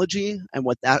technology and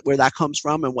where that comes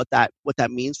from, and what that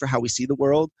means for how we see the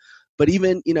world. But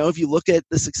even, if you look at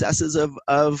the successes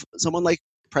of someone like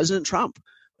President Trump,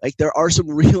 like there are some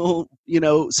real,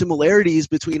 similarities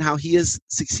between how he has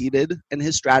succeeded and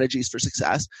his strategies for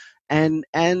success and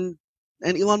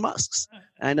Elon Musk's.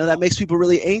 And I know that makes people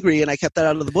really angry, and I kept that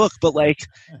out of the book, but like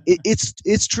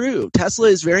it's true. Tesla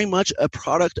is very much a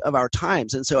product of our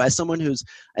times. And so as someone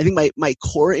I think my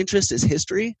core interest is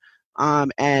history.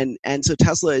 And so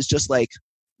Tesla is just like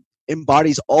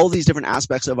embodies all these different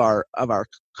aspects of our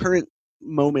current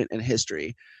moment in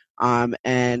history,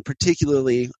 and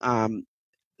particularly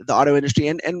the auto industry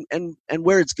and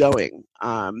where it's going.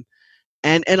 And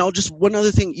I'll just, one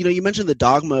other thing, you mentioned the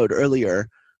dog mode earlier,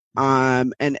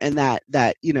 and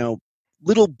that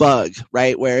little bug,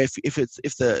 right, where if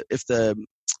the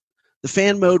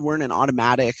fan mode weren't an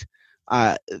automatic,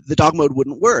 the dog mode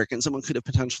wouldn't work, and someone could have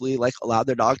potentially like allowed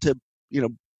their dog to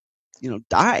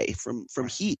die from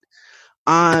heat.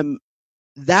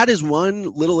 That is one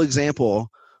little example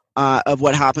of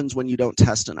what happens when you don't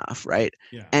test enough, right?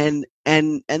 Yeah. And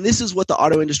this is what the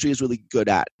auto industry is really good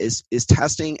at, is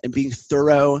testing and being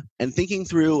thorough and thinking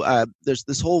through. There's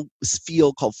this whole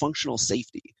field called functional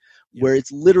safety, where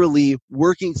it's literally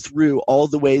working through all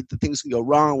the way that things can go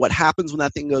wrong, what happens when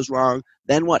that thing goes wrong,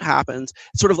 then what happens.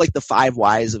 It's sort of like the 5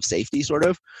 whys of safety, sort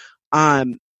of.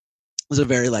 Is a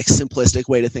very like simplistic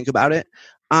way to think about it.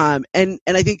 And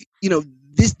I think,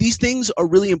 these things are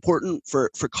really important for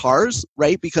cars,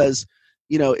 right? Because,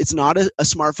 it's not a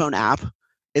smartphone app.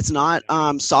 It's not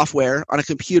software on a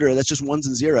computer that's just ones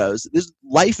and zeros. There's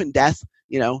life and death.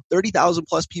 30,000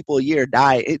 plus people a year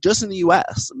die just in the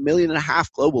U.S. 1.5 million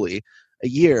globally a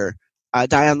year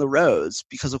die on the roads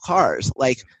because of cars.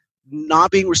 Like, not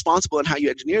being responsible in how you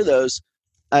engineer those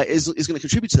is going to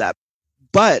contribute to that.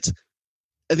 But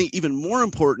I think even more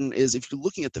important is if you're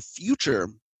looking at the future,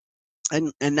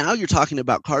 and now you're talking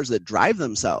about cars that drive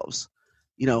themselves,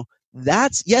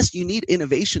 that's, yes, you need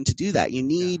innovation to do that. You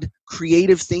need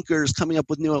creative thinkers coming up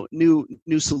with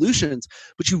new solutions,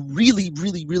 but you really,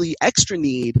 really, really extra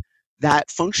need that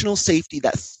functional safety,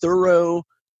 that thorough,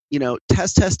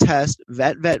 test,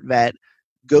 vet,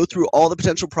 go through all the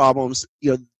potential problems,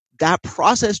 that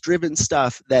process-driven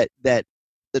stuff that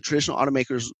the traditional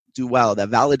automakers do well, that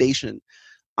validation,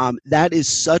 that is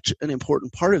such an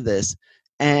important part of this.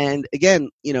 And again,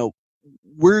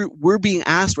 we're being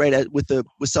asked, right, with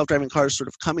self-driving cars sort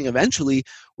of coming eventually,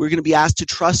 we're going to be asked to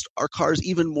trust our cars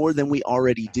even more than we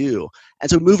already do.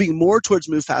 And so moving more towards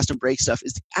move fast and break stuff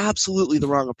is absolutely the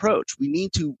wrong approach. We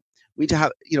need to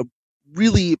have,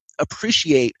 really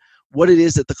appreciate what it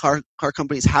is that the car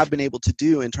companies have been able to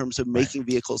do in terms of making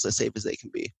vehicles as safe as they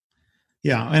can be.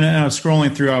 Yeah, and I was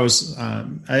scrolling through.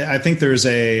 I think there's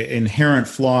a inherent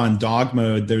flaw in dog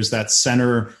mode. There's that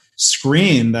center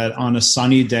screen that on a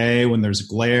sunny day when there's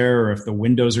glare or if the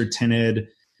windows are tinted,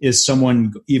 is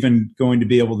someone even going to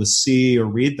be able to see or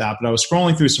read that? But I was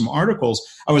scrolling through some articles.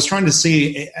 I was trying to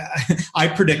see, I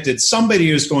predicted somebody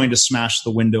is going to smash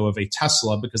the window of a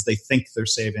Tesla because they think they're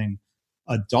saving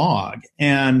a dog.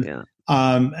 And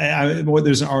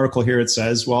there's an article here. It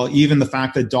says, well, even the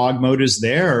fact that dog mode is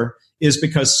there is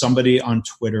because somebody on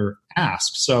Twitter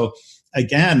asked. So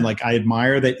again, like, I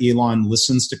admire that Elon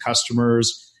listens to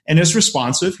customers and is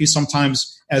responsive. He's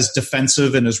sometimes as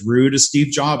defensive and as rude as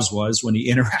Steve Jobs was when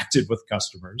he interacted with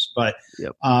customers. But,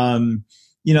 you're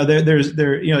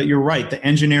right. The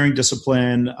engineering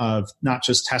discipline of not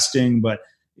just testing, but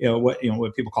what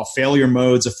people call failure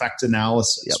modes, effect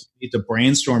analysis. Yep. We need to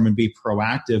brainstorm and be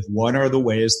proactive. What are the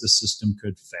ways the system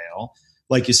could fail?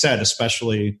 Like you said,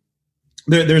 especially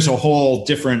there's a whole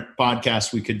different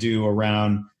podcast we could do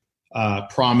around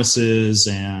promises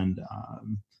and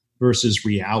versus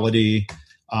reality.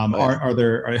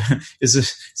 Is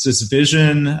this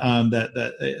vision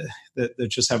that they're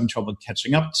just having trouble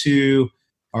catching up to?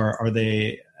 Are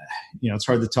they? It's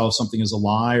hard to tell if something is a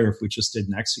lie or if we just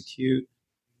didn't execute.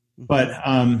 But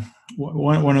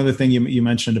one other thing you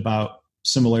mentioned about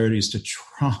similarities to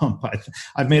Trump,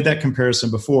 I've made that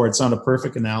comparison before. It's not a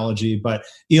perfect analogy, but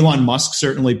Elon Musk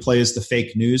certainly plays the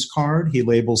fake news card. He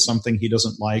labels something he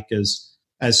doesn't like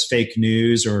as fake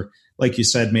news, or like you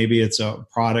said, maybe it's a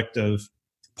product of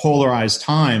polarized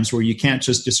times where you can't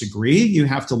just disagree. You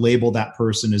have to label that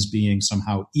person as being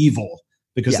somehow evil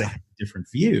because they have a different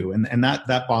view. And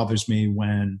that bothers me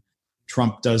when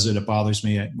Trump does it. It bothers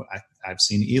me. I've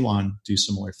seen Elon do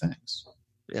similar things.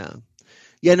 Yeah.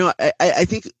 Yeah, no, I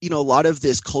think, a lot of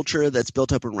this culture that's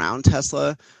built up around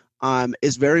Tesla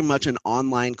is very much an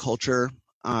online culture.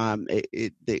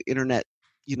 The internet,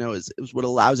 is what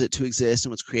allows it to exist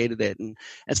and what's created it. And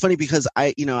it's funny because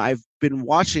I've been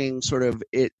watching sort of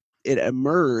it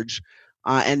emerge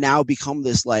and now become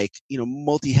this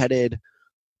multi-headed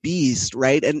beast,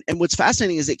 right? And what's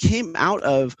fascinating is it came out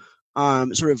of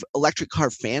sort of electric car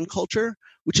fan culture,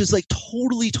 which is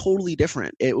totally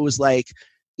different. It was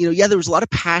there was a lot of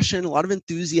passion, a lot of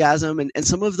enthusiasm, and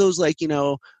some of those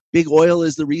big oil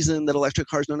is the reason that electric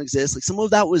cars don't exist. Some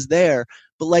of that was there,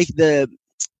 but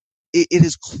it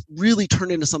has really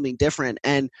turned into something different.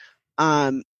 And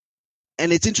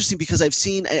it's interesting because I've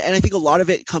seen, and I think a lot of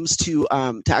it comes to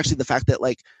actually the fact that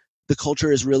the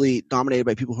culture is really dominated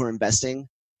by people who are investing.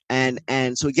 And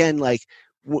so again,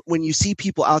 when you see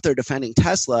people out there defending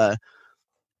Tesla,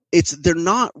 they're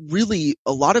not really,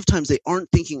 a lot of times they aren't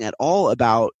thinking at all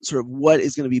about sort of what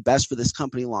is going to be best for this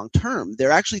company long term.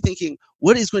 They're actually thinking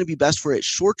what is going to be best for it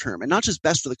short term, and not just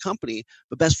best for the company,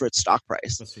 but best for its stock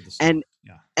price. And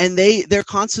they're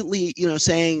constantly,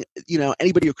 saying,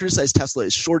 anybody who criticizes Tesla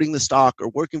is shorting the stock or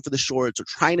working for the shorts or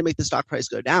trying to make the stock price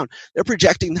go down. They're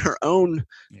projecting their own,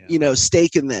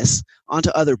 stake in this onto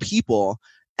other people.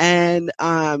 And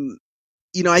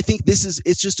I think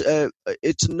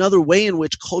it's another way in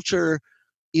which culture,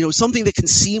 something that can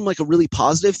seem like a really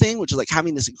positive thing, which is like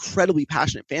having this incredibly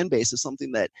passionate fan base, is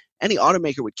something that any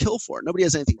automaker would kill for. Nobody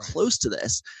has anything close to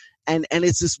this. And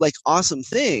it's this like awesome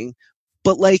thing,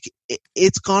 but like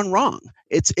it's gone wrong.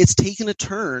 It's taken a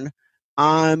turn,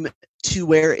 to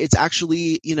where it's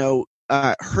actually,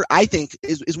 hurt, I think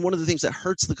is one of the things that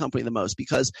hurts the company the most,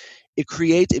 because it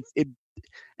creates,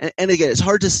 and again, it's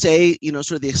hard to say,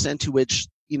 sort of the extent to which,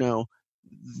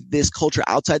 this culture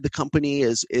outside the company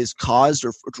is caused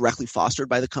or directly fostered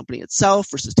by the company itself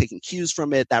versus taking cues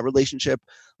from it. That relationship,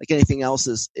 like anything else,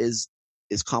 is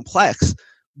complex.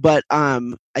 But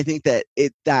I think that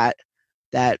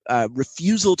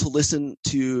refusal to listen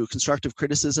to constructive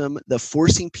criticism, the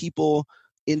forcing people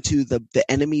into the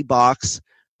enemy box,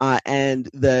 and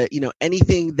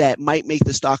anything that might make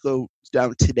the stock go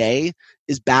down today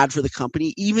is bad for the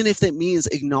company, even if that means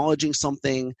acknowledging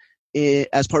something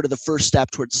as part of the first step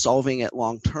towards solving it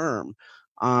long term.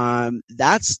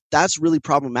 That's really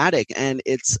problematic, and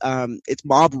it's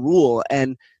mob rule,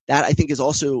 and that I think is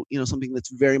also something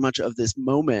that's very much of this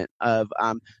moment of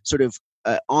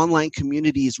online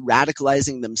communities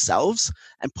radicalizing themselves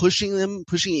and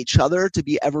pushing each other to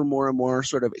be ever more and more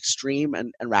sort of extreme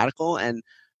and radical, and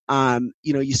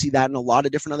you see that in a lot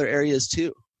of different other areas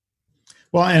too.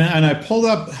 Well, and I pulled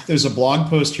up, there's a blog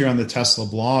post here on the Tesla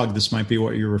blog. This might be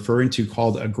what you're referring to,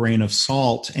 called A Grain of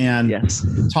Salt. And yes.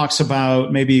 Talks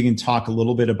about, maybe you can talk a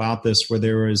little bit about this, where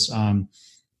there was,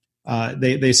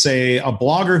 they say a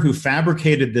blogger who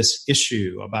fabricated this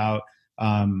issue about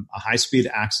a high-speed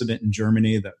accident in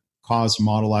Germany that caused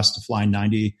Model S to fly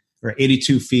 90 or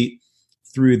 82 feet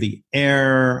through the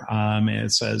air. And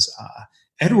it says,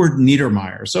 Edward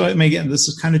Niedermeyer. So again, this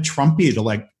is kind of Trumpy to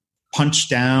like punch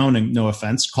down and, no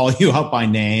offense, call you out by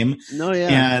name. No, yeah.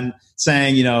 And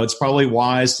saying, it's probably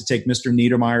wise to take Mr.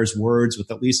 Niedermeyer's words with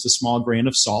at least a small grain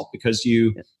of salt, because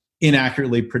you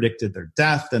inaccurately predicted their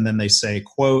death. And then they say,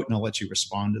 quote, and I'll let you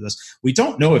respond to this: we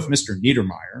don't know if Mr.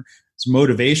 Niedermeyer's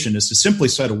motivation is to simply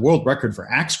set a world record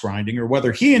for axe grinding, or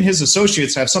whether he and his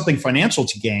associates have something financial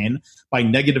to gain by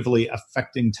negatively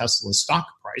affecting Tesla's stock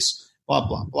price, blah,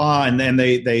 blah, blah. And then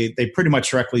they pretty much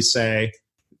directly say,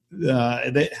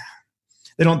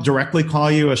 they don't directly call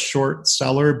you a short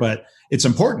seller, but it's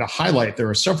important to highlight there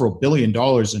are several $1 billion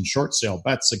in short sale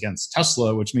bets against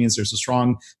Tesla, which means there's a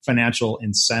strong financial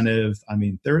incentive. I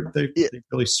mean, they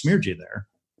really smeared you there.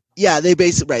 Yeah, they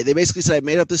basically said I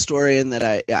made up this story, and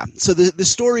that So the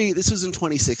story, this was in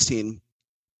 2016,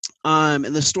 and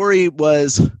the story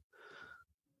was,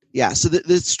 so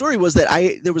the story was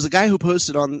that there was a guy who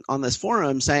posted on this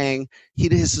forum saying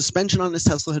his suspension on his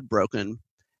Tesla had broken,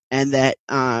 and that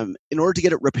in order to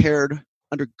get it repaired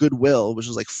under goodwill, which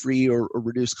was like free or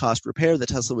reduced cost repair that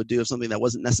Tesla would do of something that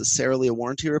wasn't necessarily a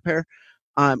warranty repair,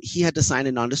 he had to sign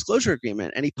a non-disclosure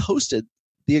agreement. And he posted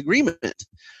the agreement,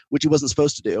 which he wasn't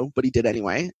supposed to do, but he did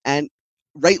anyway. And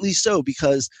rightly so,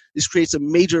 because this creates a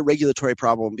major regulatory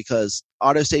problem, because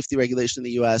auto safety regulation in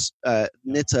the U.S.,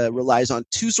 NHTSA, relies on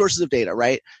two sources of data,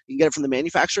 right? You can get it from the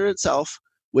manufacturer itself,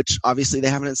 which obviously they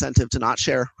have an incentive to not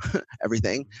share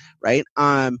everything, right?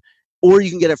 Or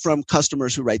you can get it from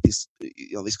customers who write these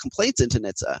complaints into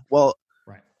NHTSA. Well,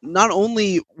 not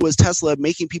only was Tesla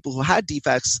making people who had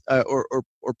defects or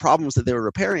problems that they were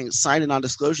repairing sign a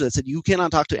non-disclosure that said you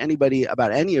cannot talk to anybody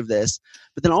about any of this,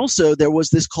 but then also there was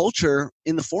this culture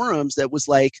in the forums that was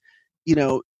like,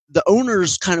 the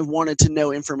owners kind of wanted to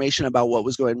know information about what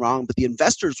was going wrong, but the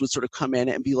investors would sort of come in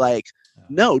and be like,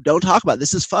 no, don't talk about it.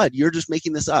 This is FUD. You're just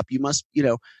making this up. You must,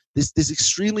 this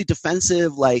extremely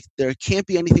defensive, like there can't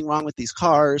be anything wrong with these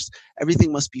cars.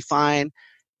 Everything must be fine.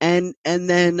 And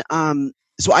then,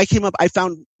 so I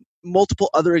found multiple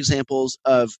other examples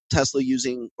of Tesla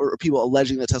using, or people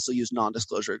alleging that Tesla used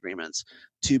non-disclosure agreements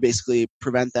to basically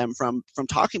prevent them from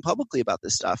talking publicly about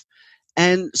this stuff.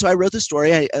 And so I wrote this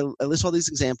story. I list all these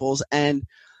examples, and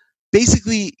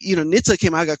basically, NHTSA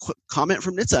came out, I got a comment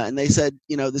from NHTSA, and they said,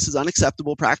 this is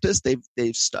unacceptable practice. They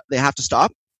have to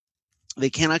stop. They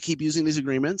cannot keep using these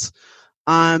agreements.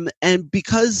 And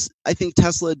because I think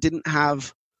Tesla didn't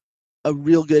have a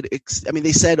real good,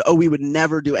 they said, we would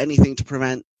never do anything to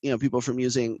prevent, people from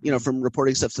using, from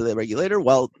reporting stuff to the regulator.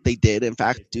 Well, they did in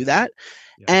fact do that.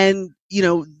 Yeah. And,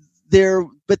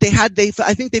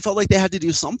 I think they felt like they had to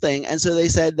do something. And so they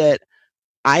said that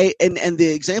and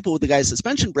the example with the guy's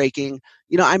suspension braking,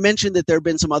 I mentioned that there have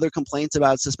been some other complaints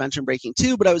about suspension braking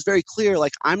too, but I was very clear,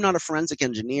 like, I'm not a forensic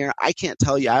engineer. I can't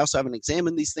tell you. I also haven't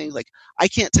examined these things. Like, I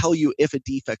can't tell you if a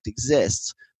defect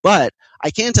exists, but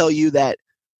I can tell you that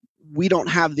we don't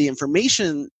have the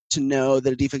information to know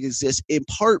that a defect exists, in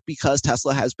part because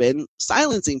Tesla has been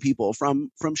silencing people from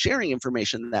sharing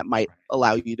information that might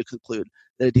allow you to conclude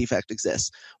that a defect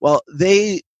exists. Well,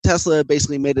 Tesla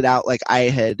basically made it out like I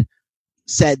had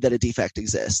said that a defect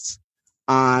exists,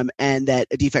 and that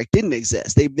a defect didn't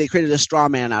exist. They created a straw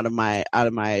man out of my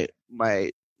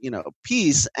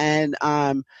piece, and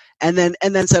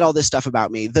then said all this stuff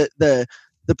about me. The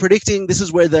predicting, this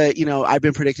is where I've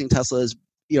been predicting Tesla's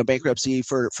bankruptcy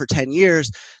for 10 years.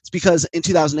 It's because in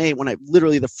 2008, when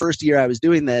literally the first year I was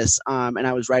doing this, and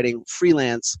I was writing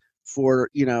freelance for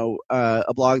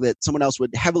a blog that someone else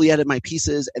would heavily edit my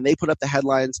pieces, and they put up the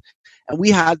headlines, and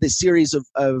we had this series of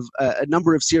a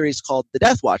number of series called the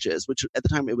Death Watches, which at the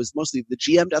time it was mostly the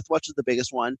GM Death Watch was the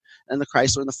biggest one, and the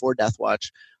Chrysler and the Ford Death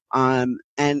Watch, and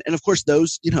of course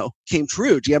those came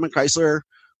true. GM and Chrysler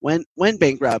went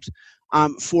bankrupt.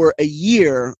 For a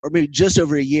year, or maybe just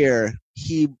over a year,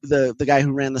 the guy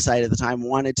who ran the site at the time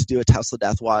wanted to do a Tesla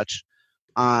Death Watch.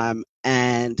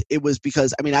 And it was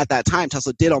because, at that time,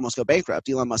 Tesla did almost go bankrupt.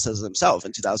 Elon Musk says himself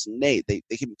in 2008, they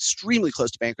came extremely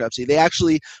close to bankruptcy. They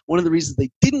actually, one of the reasons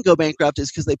they didn't go bankrupt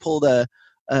is because they pulled a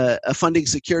funding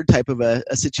secured type of a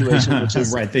situation, which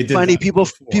is right. They did funny. People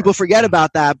forget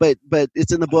about that, but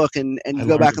it's in the book, and you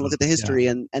go back and look at the history,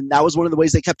 and that was one of the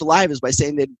ways they kept alive, is by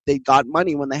saying they got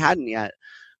money when they hadn't yet.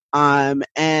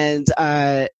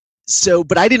 So,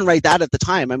 but I didn't write that at the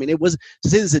time. It was, to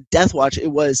say this is a death watch,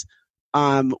 it was,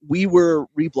 we were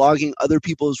reblogging other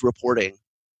people's reporting,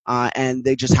 and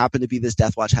they just happened to be this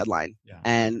death watch headline. Yeah.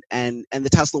 And the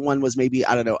Tesla one was maybe,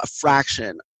 I don't know, a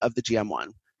fraction of the GM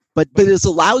one. But this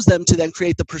allows them to then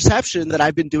create the perception that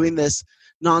I've been doing this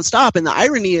nonstop. And the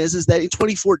irony is that in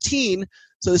 2014,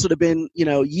 so this would have been,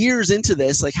 years into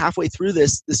this, like halfway through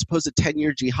this supposed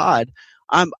 10-year jihad,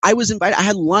 I was invited. I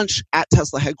had lunch at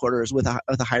Tesla headquarters with a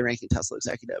high-ranking Tesla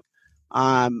executive.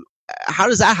 How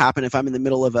does that happen if I'm in the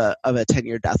middle of a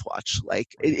 10-year death watch?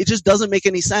 Like, it just doesn't make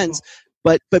any sense.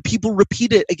 But people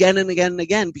repeat it again and again and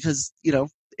again because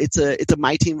it's a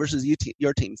my team versus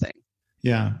your team thing.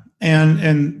 Yeah,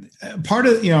 and part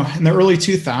of in the early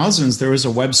 2000s there was a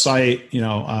website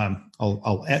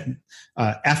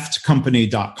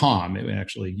eftcompany.com. It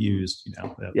actually used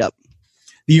Yep.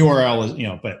 The URL is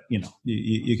but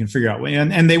you can figure out,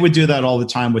 and they would do that all the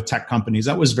time with tech companies.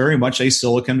 That was very much a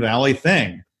Silicon Valley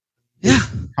thing. Yeah,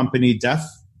 company death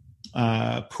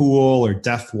pool or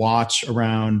death watch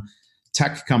around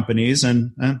tech companies,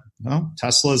 and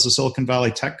Tesla is a Silicon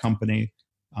Valley tech company.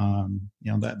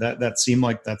 That seemed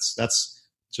like that's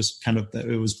just kind of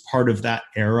it was part of that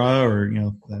era, or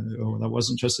that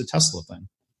wasn't just a Tesla thing.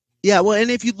 Yeah, well, and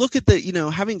if you look at the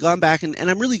having gone back, and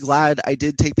I'm really glad I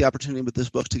did take the opportunity with this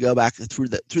book to go back through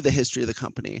the history of the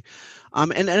company,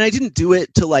 and I didn't do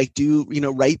it to write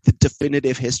the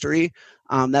definitive history.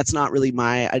 That's not really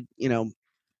I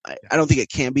don't think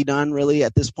it can be done really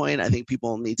at this point. I think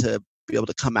people need to be able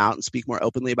to come out and speak more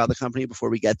openly about the company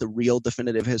before we get the real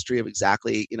definitive history of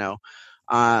exactly,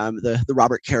 the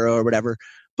Robert Caro or whatever.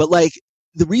 But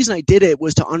the reason I did it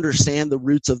was to understand the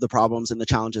roots of the problems and the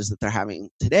challenges that they're having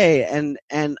today. And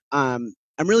I'm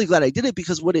really glad I did it,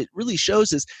 because what it really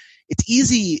shows is it's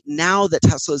easy now that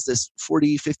Tesla is this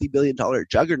 $40-50 billion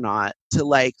juggernaut to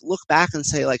look back and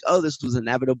say oh, this was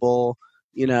inevitable,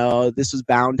 this was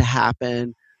bound to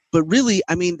happen. But really,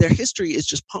 their history is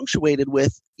just punctuated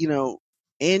with,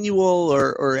 annual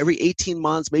or every 18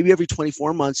 months, maybe every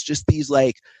 24 months, just these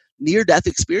near-death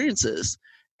experiences.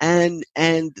 And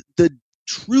the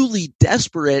truly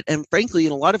desperate and, frankly,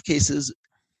 in a lot of cases,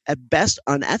 at best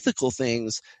unethical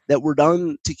things that were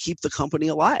done to keep the company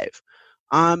alive.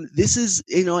 This is,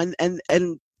 and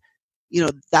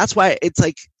that's why it's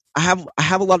I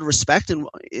have a lot of respect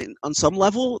on some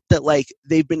level that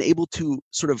they've been able to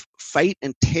sort of fight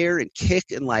and tear and kick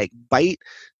and bite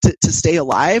to stay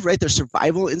alive, right? Their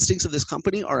survival instincts of this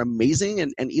company are amazing,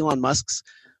 and Elon Musk's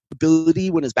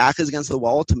ability when his back is against the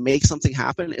wall to make something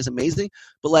happen is amazing.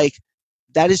 But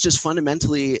that is just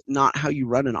fundamentally not how you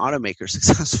run an automaker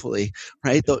successfully,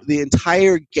 right? The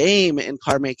entire game in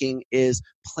car making is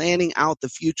planning out the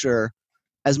future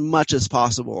as much as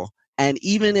possible. And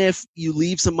even if you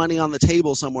leave some money on the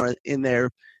table somewhere in there,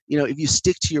 if you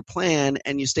stick to your plan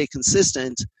and you stay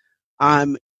consistent,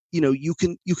 you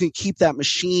can keep that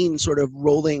machine sort of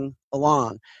rolling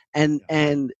along.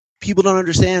 And people don't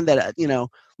understand that,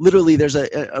 literally there's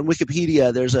on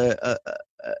Wikipedia, there's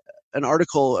an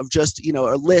article of just,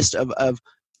 a list of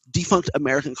defunct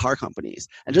American car companies.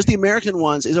 And just the American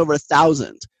ones is over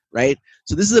 1,000. Right?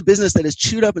 So this is a business that has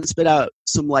chewed up and spit out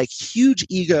some huge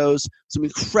egos, some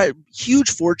huge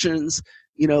fortunes,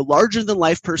 larger than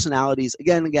life personalities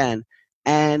again and again.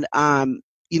 And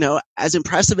as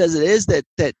impressive as it is that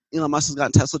Elon Musk has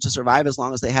gotten Tesla to survive as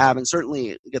long as they have, and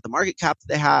certainly get the market cap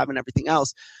that they have and everything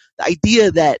else, the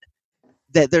idea that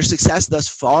their success thus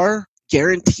far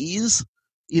guarantees,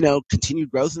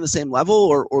 continued growth in the same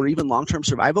level or even long-term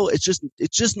survival, it's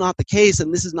just not the case.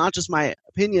 And this is not just my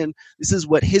opinion. This is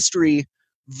what history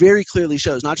very clearly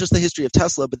shows, not just the history of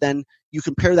Tesla, but then you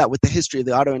compare that with the history of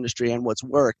the auto industry and what's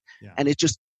worked. Yeah. And it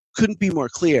just couldn't be more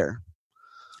clear.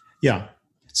 Yeah.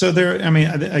 So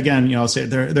again, I'll say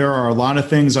there are a lot of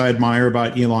things I admire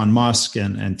about Elon Musk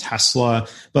and Tesla,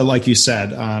 but like you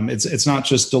said, it's not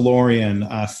just DeLorean,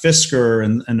 Fisker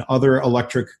and other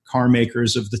electric car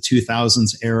makers of the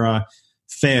 2000s era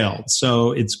failed.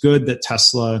 So it's good that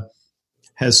Tesla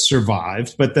has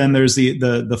survived. But then there's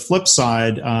the flip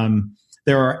side.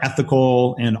 There are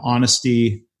ethical and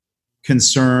honesty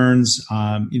concerns.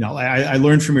 I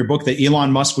learned from your book that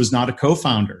Elon Musk was not a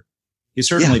co-founder. He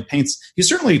certainly he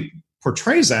certainly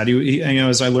portrays that. He,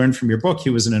 as I learned from your book, he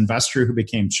was an investor who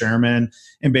became chairman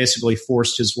and basically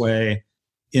forced his way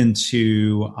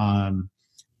into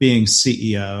being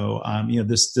CEO.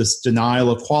 This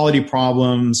denial of quality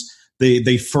problems,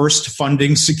 the first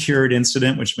funding secured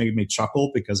incident, which made me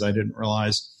chuckle because I didn't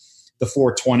realize the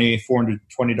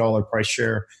 $420 price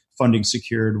share funding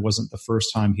secured wasn't the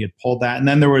first time he had pulled that. And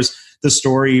then there was the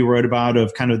story you wrote about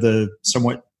of kind of the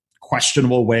somewhat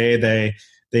questionable way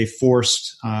they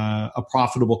forced a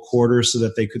profitable quarter so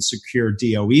that they could secure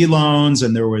DOE loans,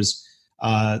 and there was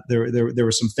there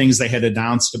were some things they had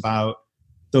announced about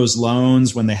those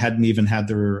loans when they hadn't even had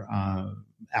their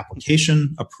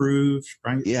application approved,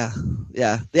 right? Yeah.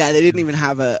 They didn't even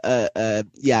have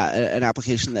an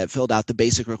application that filled out the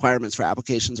basic requirements for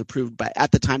applications approved by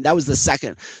at the time. That was the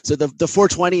second. So the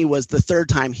 420 was the third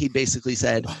time he basically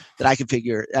said that I could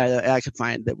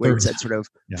find that where it said sort of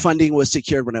funding was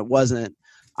secured when it wasn't.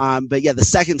 But the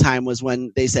second time was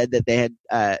when they said that they had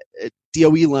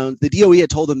DOE loans. The DOE had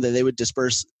told them that they would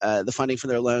disperse the funding for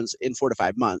their loans in 4 to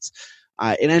 5 months.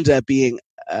 It ended up being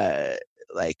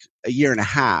like a year and a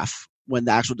half when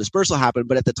the actual dispersal happened.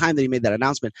 But at the time that he made that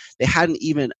announcement, they hadn't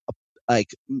even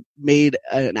made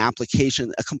an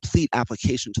application, a complete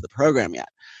application to the program yet.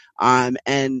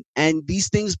 And these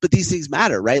things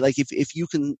matter, right? Like if you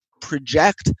can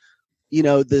project,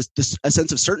 this a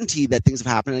sense of certainty that things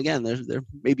have happened. Again, there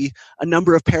may be a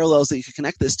number of parallels that you could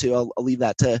connect this to. I'll leave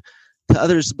that to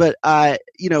others, but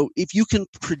if you can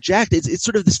project, it's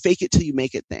sort of this fake it till you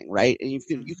make it thing, right? And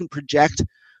you can project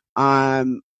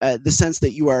the sense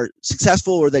that you are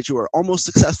successful or that you are almost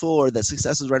successful or that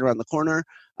success is right around the corner.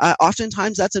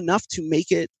 Oftentimes that's enough to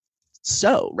make it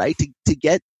so, right? To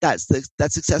get that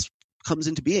success comes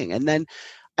into being. And then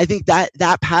I think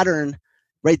that pattern,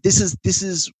 right? This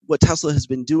is what Tesla has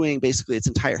been doing basically its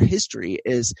entire history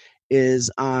is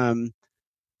saying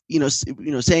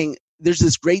there's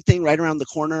this great thing right around the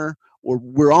corner, or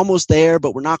we're almost there,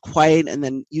 but we're not quite, and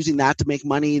then using that to make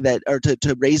money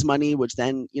to raise money, which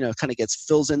then, kind of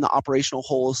fills in the operational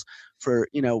holes for,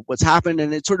 what's happened.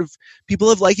 And it's sort of, people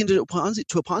have likened it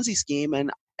to a Ponzi scheme.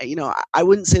 And, I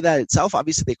wouldn't say that itself.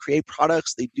 Obviously they create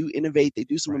products, they do innovate, they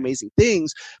do some amazing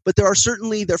things, but there are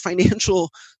certainly their financial,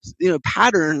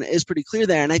 pattern is pretty clear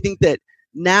there. And I think that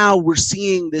now we're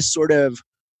seeing this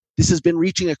has been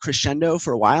reaching a crescendo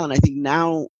for a while. And I think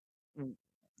now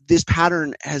this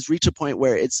pattern has reached a point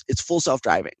where it's full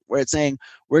self-driving, where it's saying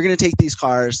we're going to take these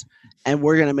cars and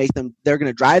we're going to make them, they're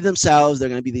going to drive themselves. They're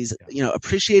going to be these,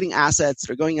 appreciating assets.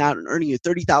 They're going out and earning you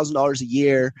 $30,000 a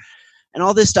year and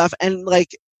all this stuff. And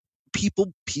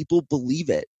people believe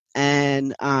it.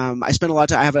 And I spent a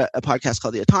lot of time, I have a podcast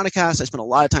called the Autonocast. I spent a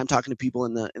lot of time talking to people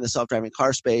in the self-driving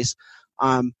car space.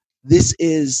 This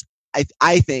is,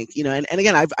 I think, and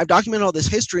again, I've documented all this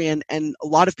history, and a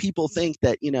lot of people think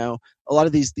that, a lot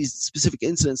of these specific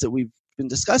incidents that we've been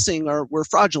discussing were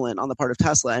fraudulent on the part of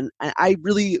Tesla. And I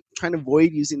really try to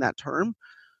avoid using that term.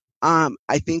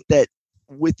 I think that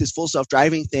with this full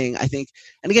self-driving thing, I think,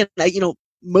 and again,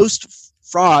 most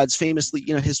frauds, famously,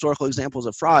 historical examples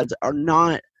of frauds are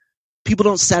not, people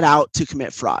don't set out to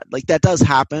commit fraud. Like that does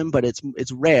happen, but it's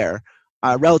rare,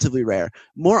 relatively rare.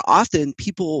 More often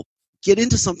people get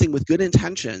into something with good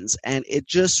intentions and it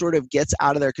just sort of gets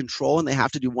out of their control and they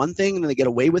have to do one thing and then they get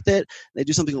away with it. They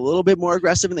do something a little bit more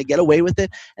aggressive and they get away with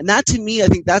it. And that, to me, I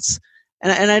think that's,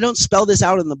 and I don't spell this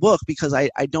out in the book because I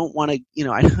don't want to,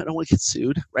 I don't want to get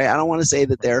sued, right? I don't want to say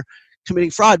that they're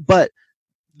committing fraud, but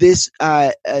this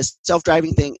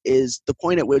self-driving thing is the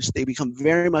point at which they become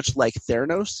very much like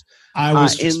Theranos. I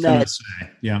was just going to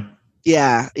say, yeah.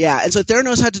 Yeah. And so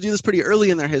Theranos had to do this pretty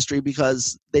early in their history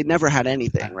because they never had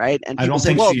anything, right? And I don't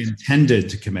think she intended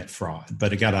to commit fraud,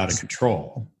 but it got out of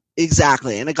control.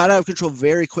 Exactly. And it got out of control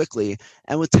very quickly.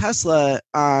 And with Tesla,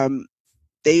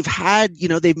 they've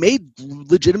made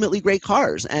legitimately great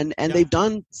cars, and they've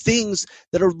done things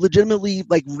that are legitimately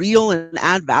like real and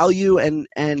add value and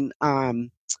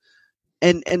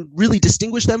really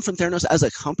distinguish them from Theranos as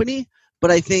a company.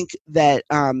 But I think that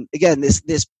again,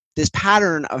 this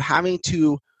pattern of having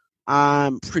to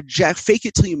project, fake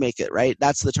it till you make it, right?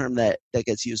 That's the term that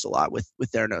gets used a lot with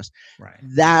Theranos. Right.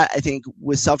 That, I think,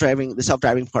 with the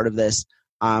self-driving part of this,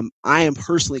 I am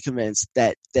personally convinced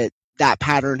that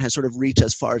pattern has sort of reached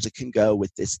as far as it can go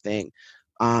with this thing.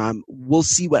 We'll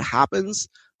see what happens.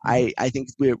 I think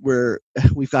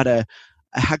we've got a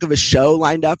heck of a show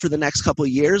lined up for the next couple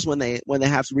of years when they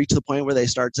have to reach the point where they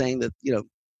start saying that,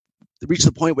 reach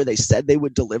the point where they said they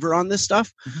would deliver on this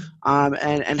stuff.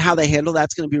 And how they handle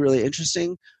that's going to be really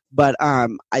interesting. But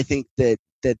I think that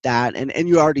and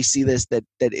you already see this, that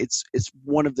it's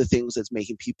one of the things that's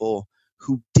making people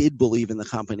who did believe in the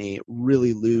company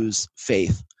really lose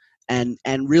faith. And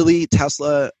really,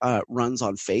 Tesla runs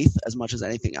on faith as much as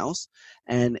anything else.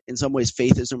 And in some ways,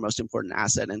 faith is their most important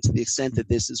asset. And to the extent that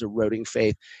this is eroding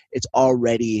faith, it's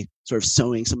already sort of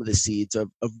sowing some of the seeds of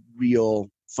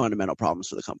real fundamental problems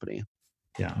for the company.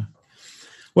 Yeah.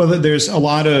 Well, there's a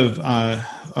lot of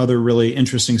other really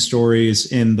interesting stories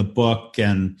in the book,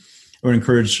 and I would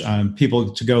encourage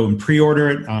people to go and pre-order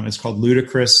it. It's called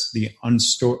Ludicrous, the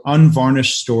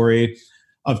Unvarnished Story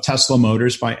of Tesla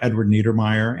Motors by Edward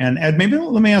Niedermeyer. And Ed, maybe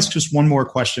let me ask just one more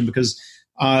question, because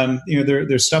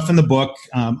there's stuff in the book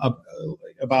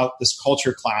about this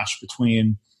culture clash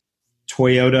between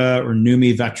Toyota or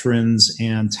NUMMI veterans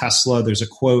and Tesla. There's a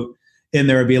quote in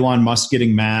there of Elon Musk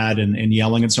getting mad and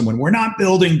yelling at someone, "We're not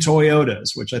building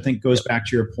Toyotas," which I think goes back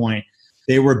to your point.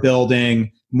 They were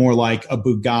building more like a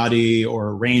Bugatti or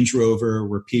a Range Rover,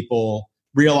 where people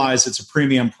realize it's a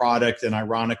premium product, and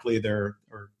ironically,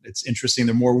 it's interesting,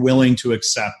 they're more willing to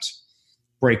accept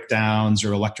breakdowns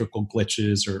or electrical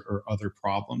glitches or other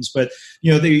problems. But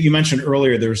you mentioned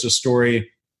earlier there was a story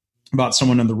about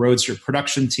someone on the Roadster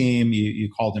production team. You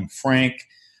called him Frank.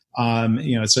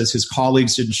 It says his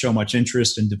colleagues didn't show much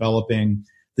interest in developing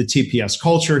the TPS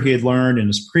culture he had learned in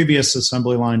his previous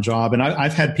assembly line job. And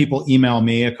I've had people email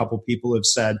me. A couple people have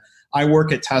said, "I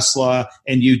work at Tesla,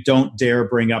 and you don't dare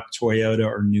bring up Toyota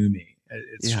or NUMMI.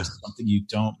 It's just something you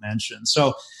don't mention."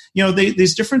 So,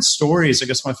 these different stories. I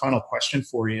guess my final question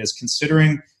for you is,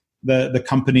 considering the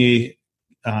company,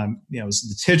 is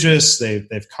litigious,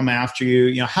 they've come after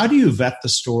you. How do you vet the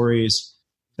stories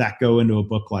that go into a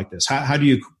book like this? How do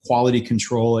you quality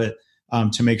control it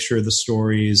to make sure the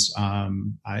stories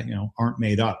aren't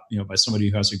made up by somebody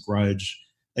who has a grudge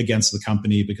against the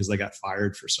company because they got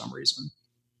fired for some reason?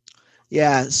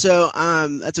 Yeah, so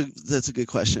that's a good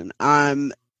question.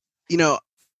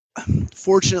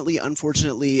 Fortunately,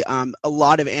 unfortunately, a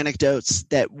lot of anecdotes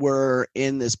that were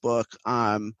in this book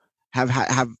have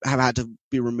had to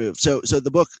be removed. So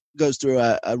the book goes through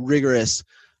a rigorous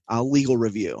legal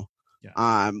review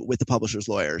with the publisher's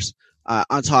lawyers.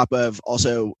 On top of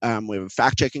also, we have a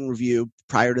fact-checking review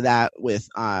prior to that with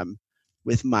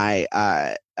my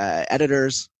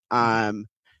editors. And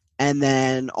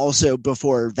then also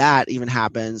before that even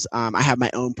happens, I have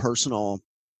my own personal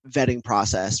vetting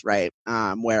process, right?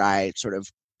 Where I sort of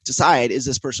decide, is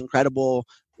this person credible?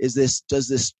 Does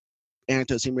this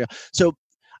anecdote seem real? So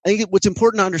I think what's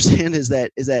important to understand is that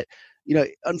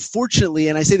unfortunately,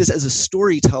 and I say this as a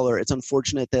storyteller, it's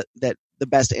unfortunate that the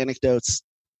best anecdotes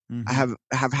have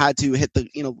had to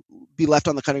be left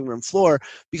on the cutting room floor,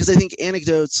 because I think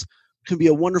anecdotes can be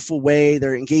a wonderful way.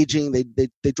 They're engaging,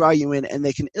 they draw you in, and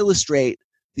they can illustrate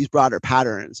these broader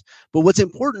patterns. But what's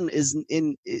important is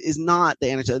not the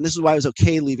anecdote, and this is why I was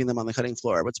okay leaving them on the cutting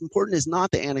floor. What's important is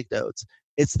not the anecdotes,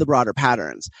 it's the broader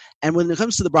patterns. And when it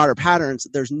comes to the broader patterns,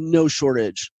 there's no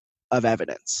shortage of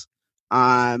evidence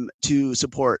to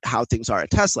support how things are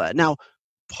at Tesla. Now,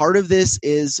 part of this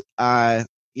is one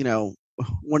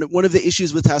of the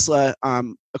issues with Tesla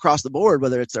across the board,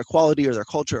 whether it's their quality or their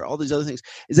culture, all these other things,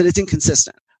 is that it's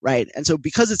inconsistent, right? And so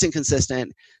because it's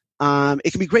inconsistent,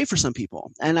 it can be great for some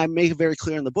people. And I make it very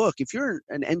clear in the book, if you're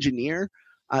an engineer,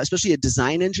 especially a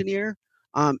design engineer,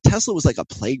 Tesla was like a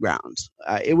playground.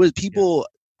 People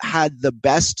had the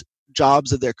best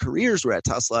jobs of their careers were at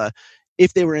Tesla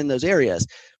if they were in those areas.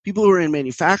 People who are in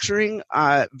manufacturing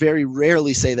very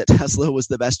rarely say that Tesla was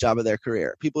the best job of their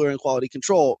career. People who are in quality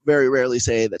control very rarely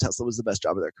say that Tesla was the best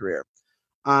job of their career.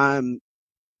 And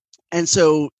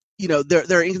so,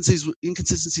 there are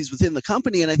inconsistencies within the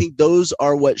company, and I think those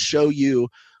are what show you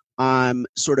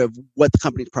sort of what the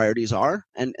company's priorities are,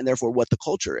 and therefore what the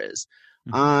culture is.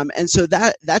 And so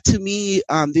that to me,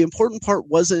 the important part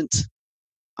wasn't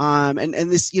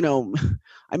And this,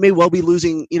 I may well be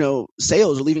losing,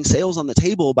 sales or leaving sales on the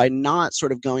table by not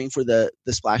sort of going for the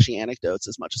splashy anecdotes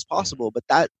as much as possible. But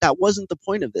that wasn't the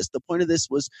point of this. The point of this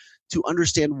was to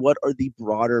understand what are the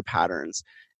broader patterns.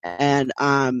 And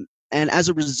as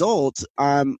a result,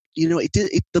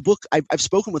 the book, I've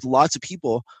spoken with lots of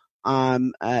people,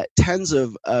 tens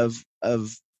of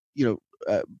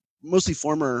mostly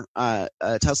former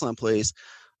Tesla employees,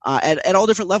 at all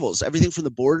different levels, everything from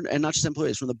the board, and not just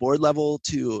employees, from the board level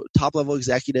to top level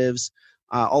executives,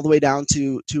 all the way down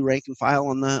to rank and file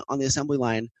on the assembly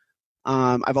line.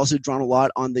 I've also drawn a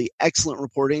lot on the excellent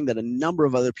reporting that a number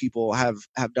of other people have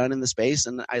done in the space,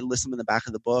 and I list them in the back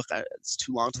of the book. It's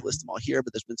too long to list them all here,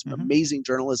 but there's been some amazing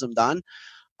journalism done.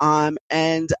 So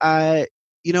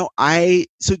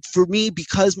for me,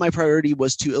 because my priority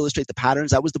was to illustrate the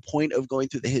patterns, that was the point of going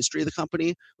through the history of the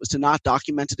company, was to not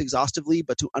document it exhaustively,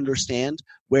 but to understand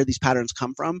where these patterns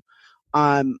come from.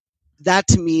 That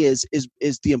to me is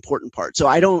the important part. So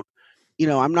I don't,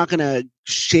 I'm not going to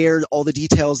share all the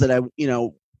details that I,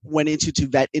 went into to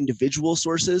vet individual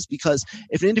sources, because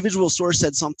if an individual source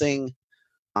said something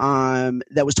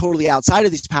that was totally outside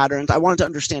of these patterns, I wanted to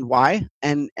understand why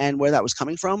and where that was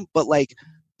coming from. But like,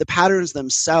 the patterns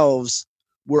themselves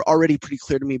were already pretty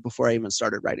clear to me before I even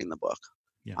started writing the book.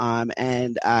 Yeah. I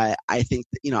think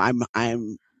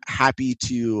I'm happy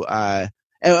to.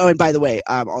 And by the way,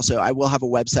 also I will have a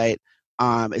website.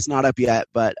 It's not up yet,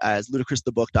 but it's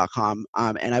ludicrousthebook.com,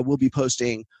 and I will be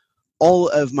posting all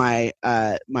of my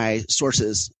my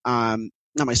sources.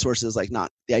 Not my sources, like not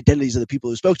the identities of the people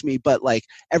who spoke to me, but like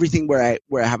everything where I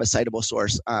have a citable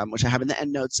source, which I have in the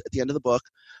end notes at the end of the book.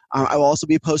 I will also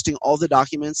be posting all the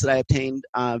documents that I obtained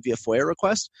via FOIA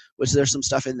request, which there's some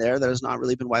stuff in there that has not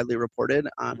really been widely reported,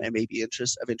 and may be of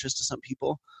interest to some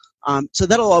people. So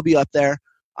that'll all be up there.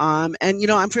 And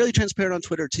I'm fairly transparent on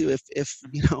Twitter too. If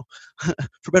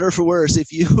for better or for worse,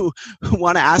 if you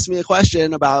want to ask me a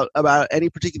question about any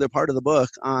particular part of the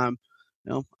book, I'm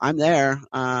there,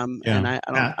 and I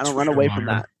don't run away from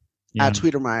that. Yeah. At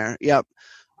Tweetermeyer, yep.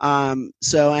 I'm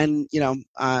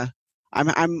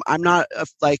not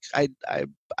like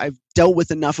I've dealt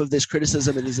with enough of this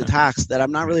criticism and these attacks that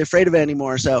I'm not really afraid of it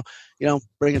anymore. So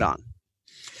bring it on.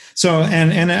 So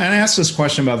and I asked this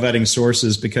question about vetting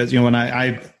sources because when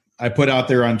I put out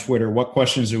there on Twitter what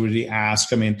questions would he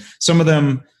ask. I mean, some of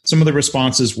the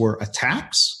responses were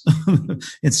attacks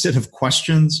instead of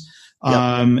questions. Yep.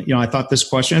 I thought this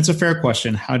question, it's a fair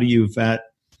question. How do you vet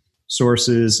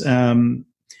sources?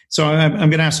 So I'm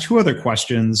going to ask two other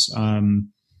questions,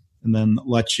 and then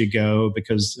let you go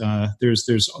because there's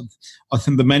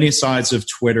the many sides of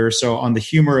Twitter. So on the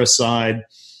humorous side,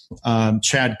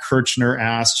 Chad Kirchner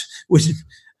asked,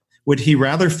 would he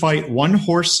rather fight one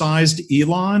horse-sized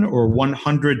Elon or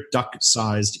 100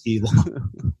 duck-sized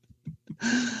Elon?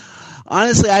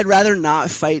 Honestly, I'd rather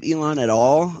not fight Elon at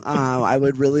all. I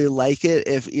would really like it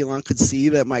if Elon could see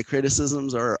that my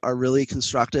criticisms are really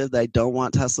constructive, that I don't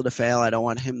want Tesla to fail. I don't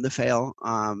want him to fail.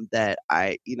 That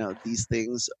these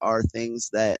things are things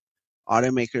that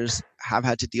automakers have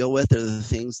had to deal with. They're the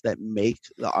things that make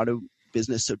the auto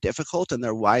business so difficult, and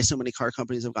they're why so many car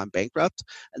companies have gone bankrupt,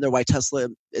 and they're why Tesla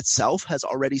itself has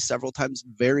already several times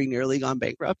very nearly gone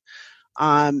bankrupt.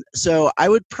 So I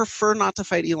would prefer not to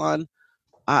fight Elon.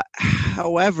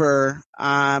 However,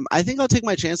 I think I'll take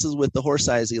my chances with the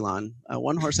horse-sized Elon.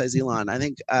 One horse-sized Elon. I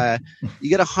think you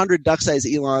get 100 duck-sized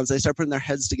Elons. They start putting their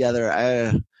heads together.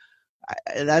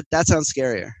 That sounds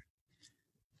scarier.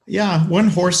 Yeah, one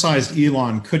horse-sized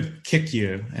Elon could kick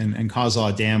you and cause a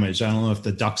lot of damage. I don't know if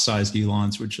the duck-sized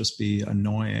Elons would just be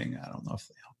annoying. I don't know if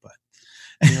they help,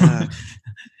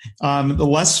 but the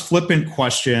less flippant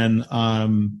question,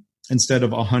 instead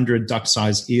of 100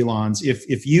 duck-sized Elons,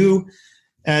 if you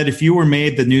were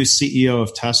made the new CEO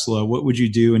of Tesla, what would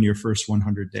you do in your first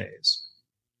 100 days?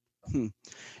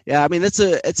 Yeah, I mean, it's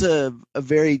a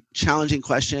very challenging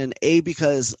question.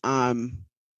 Because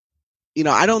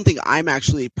I don't think I'm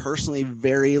actually personally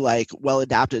very well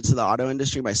adapted to the auto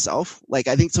industry myself. Like,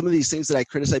 I think some of these things that I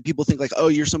criticize, people think like, oh,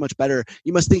 you're so much better.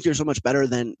 You must think you're so much better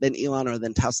than Elon or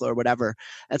than Tesla or whatever.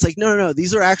 And it's like, no.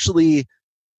 These are actually,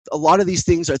 a lot of these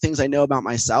things are things I know about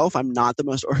myself. I'm not the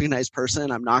most organized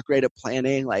person. I'm not great at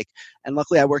planning. And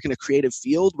luckily I work in a creative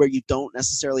field where you don't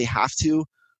necessarily have to,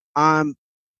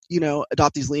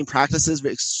 adopt these lean practices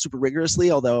super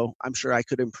rigorously, although I'm sure I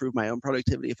could improve my own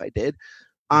productivity if I did.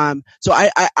 So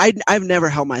I've never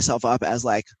held myself up as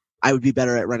like, I would be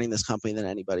better at running this company than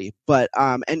anybody. But,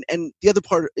 and the other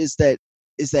part is that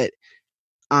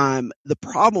the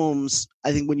problems,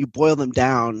 I think when you boil them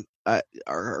down,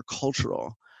 are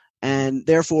cultural. And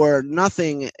therefore,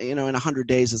 nothing, in 100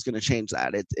 days is going to change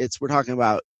that. We're talking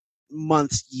about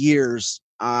months, years,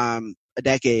 a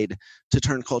decade to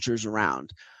turn cultures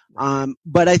around.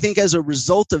 But I think as a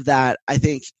result of that, I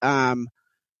think, what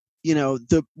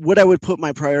I would put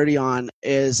my priority on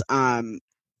is, I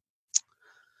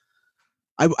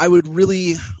would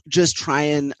really just try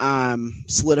and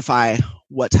solidify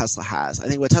what Tesla has. I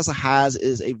think what Tesla has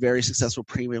is a very successful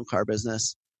premium car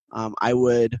business. I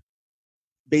would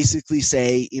basically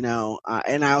say,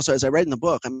 and I also, as I read in the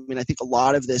book, I think a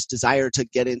lot of this desire to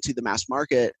get into the mass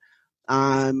market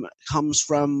comes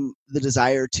from the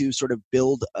desire to sort of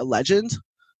build a legend.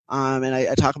 And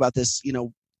I talk about this,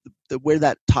 where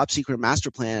that top secret master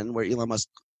plan, where Elon Musk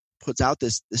puts out the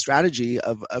strategy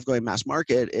of going mass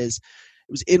market, it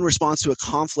was in response to a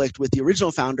conflict with the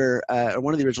original founder, or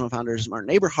one of the original founders,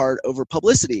 Martin Eberhard, over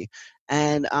publicity.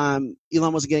 And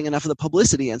Elon wasn't getting enough of the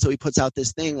publicity. And so he puts out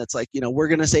this thing that's like, we're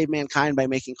going to save mankind by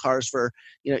making cars for,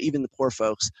 even the poor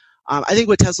folks. I think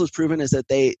what Tesla's proven is that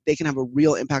they can have a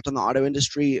real impact on the auto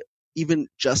industry, even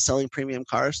just selling premium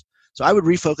cars. So I would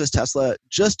refocus Tesla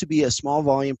just to be a small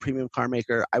volume premium car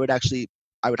maker. I would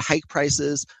hike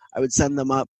prices. I would send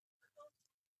them up.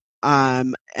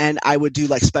 And I would do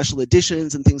like special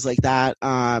editions and things like that.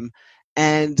 So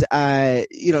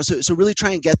really try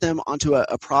and get them onto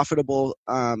a profitable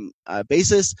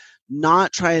basis,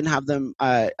 not try and have them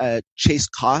chase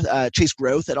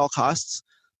growth at all costs.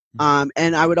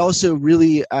 And I would also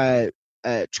really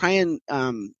try and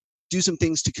do some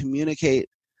things to communicate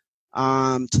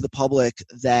to the public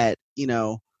that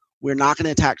we're not going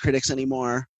to attack critics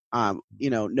anymore.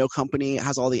 No company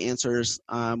has all the answers.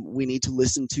 We need to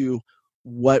listen to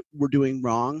what we're doing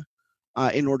wrong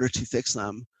in order to fix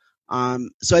them.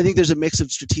 So I think there's a mix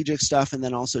of strategic stuff and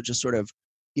then also just sort of,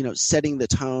 setting the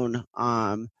tone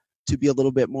to be a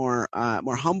little bit more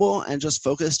humble and just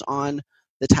focused on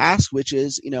the task, which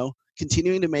is,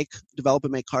 continuing to develop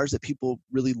and make cars that people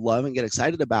really love and get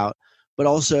excited about, but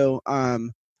also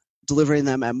delivering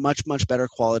them at much, much better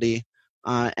quality.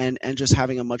 And just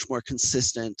having a much more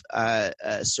consistent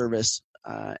service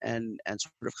and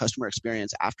sort of customer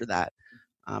experience after that.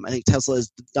 I think Tesla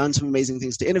has done some amazing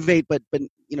things to innovate, but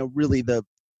really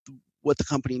what the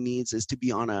company needs is to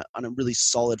be on a really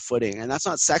solid footing, and that's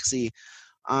not sexy.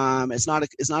 It's not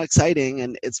exciting,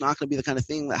 and it's not going to be the kind of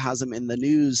thing that has them in the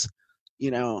news,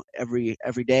 every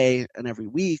day and every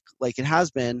week like it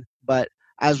has been. But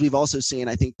as we've also seen,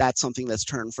 I think that's something that's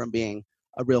turned from being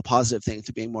a real positive thing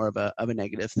to being more of a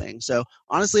negative thing. So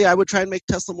honestly, I would try and make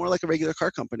Tesla more like a regular car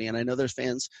company. And I know there's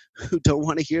fans who don't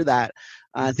want to hear that.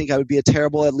 I think I would be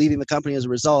terrible at leading the company as a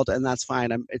result, and that's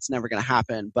fine. It's never going to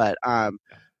happen. But I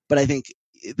think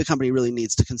the company really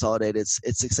needs to consolidate its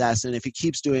success. And if it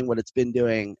keeps doing what it's been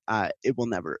doing, it will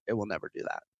never do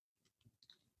that.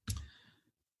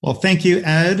 Well, thank you,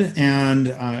 Ed, and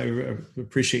I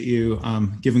appreciate you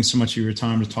giving so much of your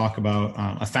time to talk about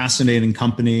a fascinating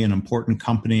company, an important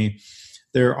company.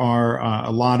 There are a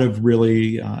lot of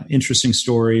really interesting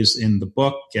stories in the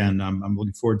book, and I'm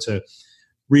looking forward to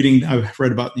reading. I've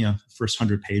read about the first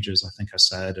 100 pages, I think I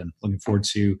said, and looking forward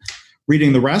to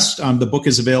reading the rest. The book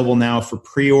is available now for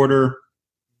pre-order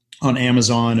on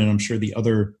Amazon, and I'm sure the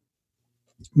other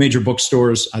major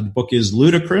bookstores. The book is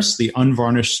Ludicrous, The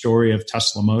Unvarnished Story of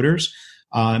Tesla Motors.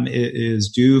 It is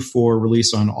due for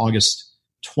release on August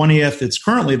 20th. It's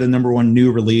currently the number one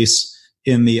new release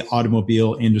in the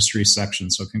automobile industry section.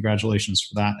 So congratulations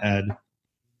for that, Ed.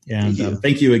 And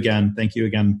thank you again. Thank you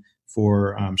again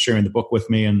for sharing the book with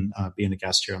me and being a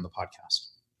guest here on the podcast.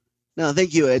 No,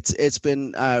 thank you. It's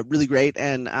been really great.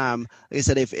 And like I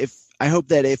said, if I hope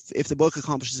that if the book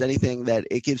accomplishes anything, that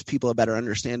it gives people a better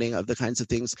understanding of the kinds of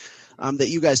things that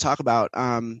you guys talk about,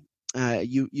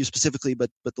 you specifically,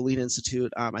 but the Lean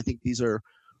Institute. I think these are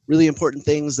really important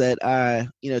things that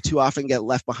too often get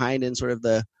left behind in sort of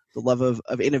the love of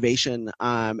innovation.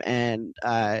 I think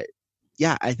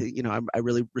I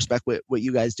really respect what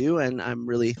you guys do, and I'm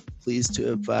really pleased to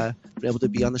have been able to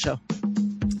be on the show.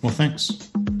 Well, thanks.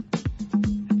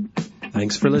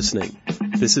 Thanks for listening.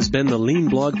 This has been the Lean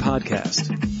Blog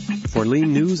Podcast. For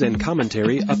Lean news and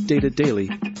commentary updated daily,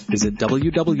 visit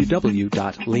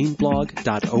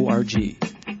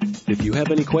www.leanblog.org. If you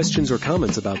have any questions or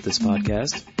comments about this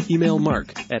podcast, email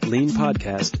Mark at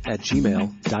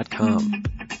leanpodcast@gmail.com.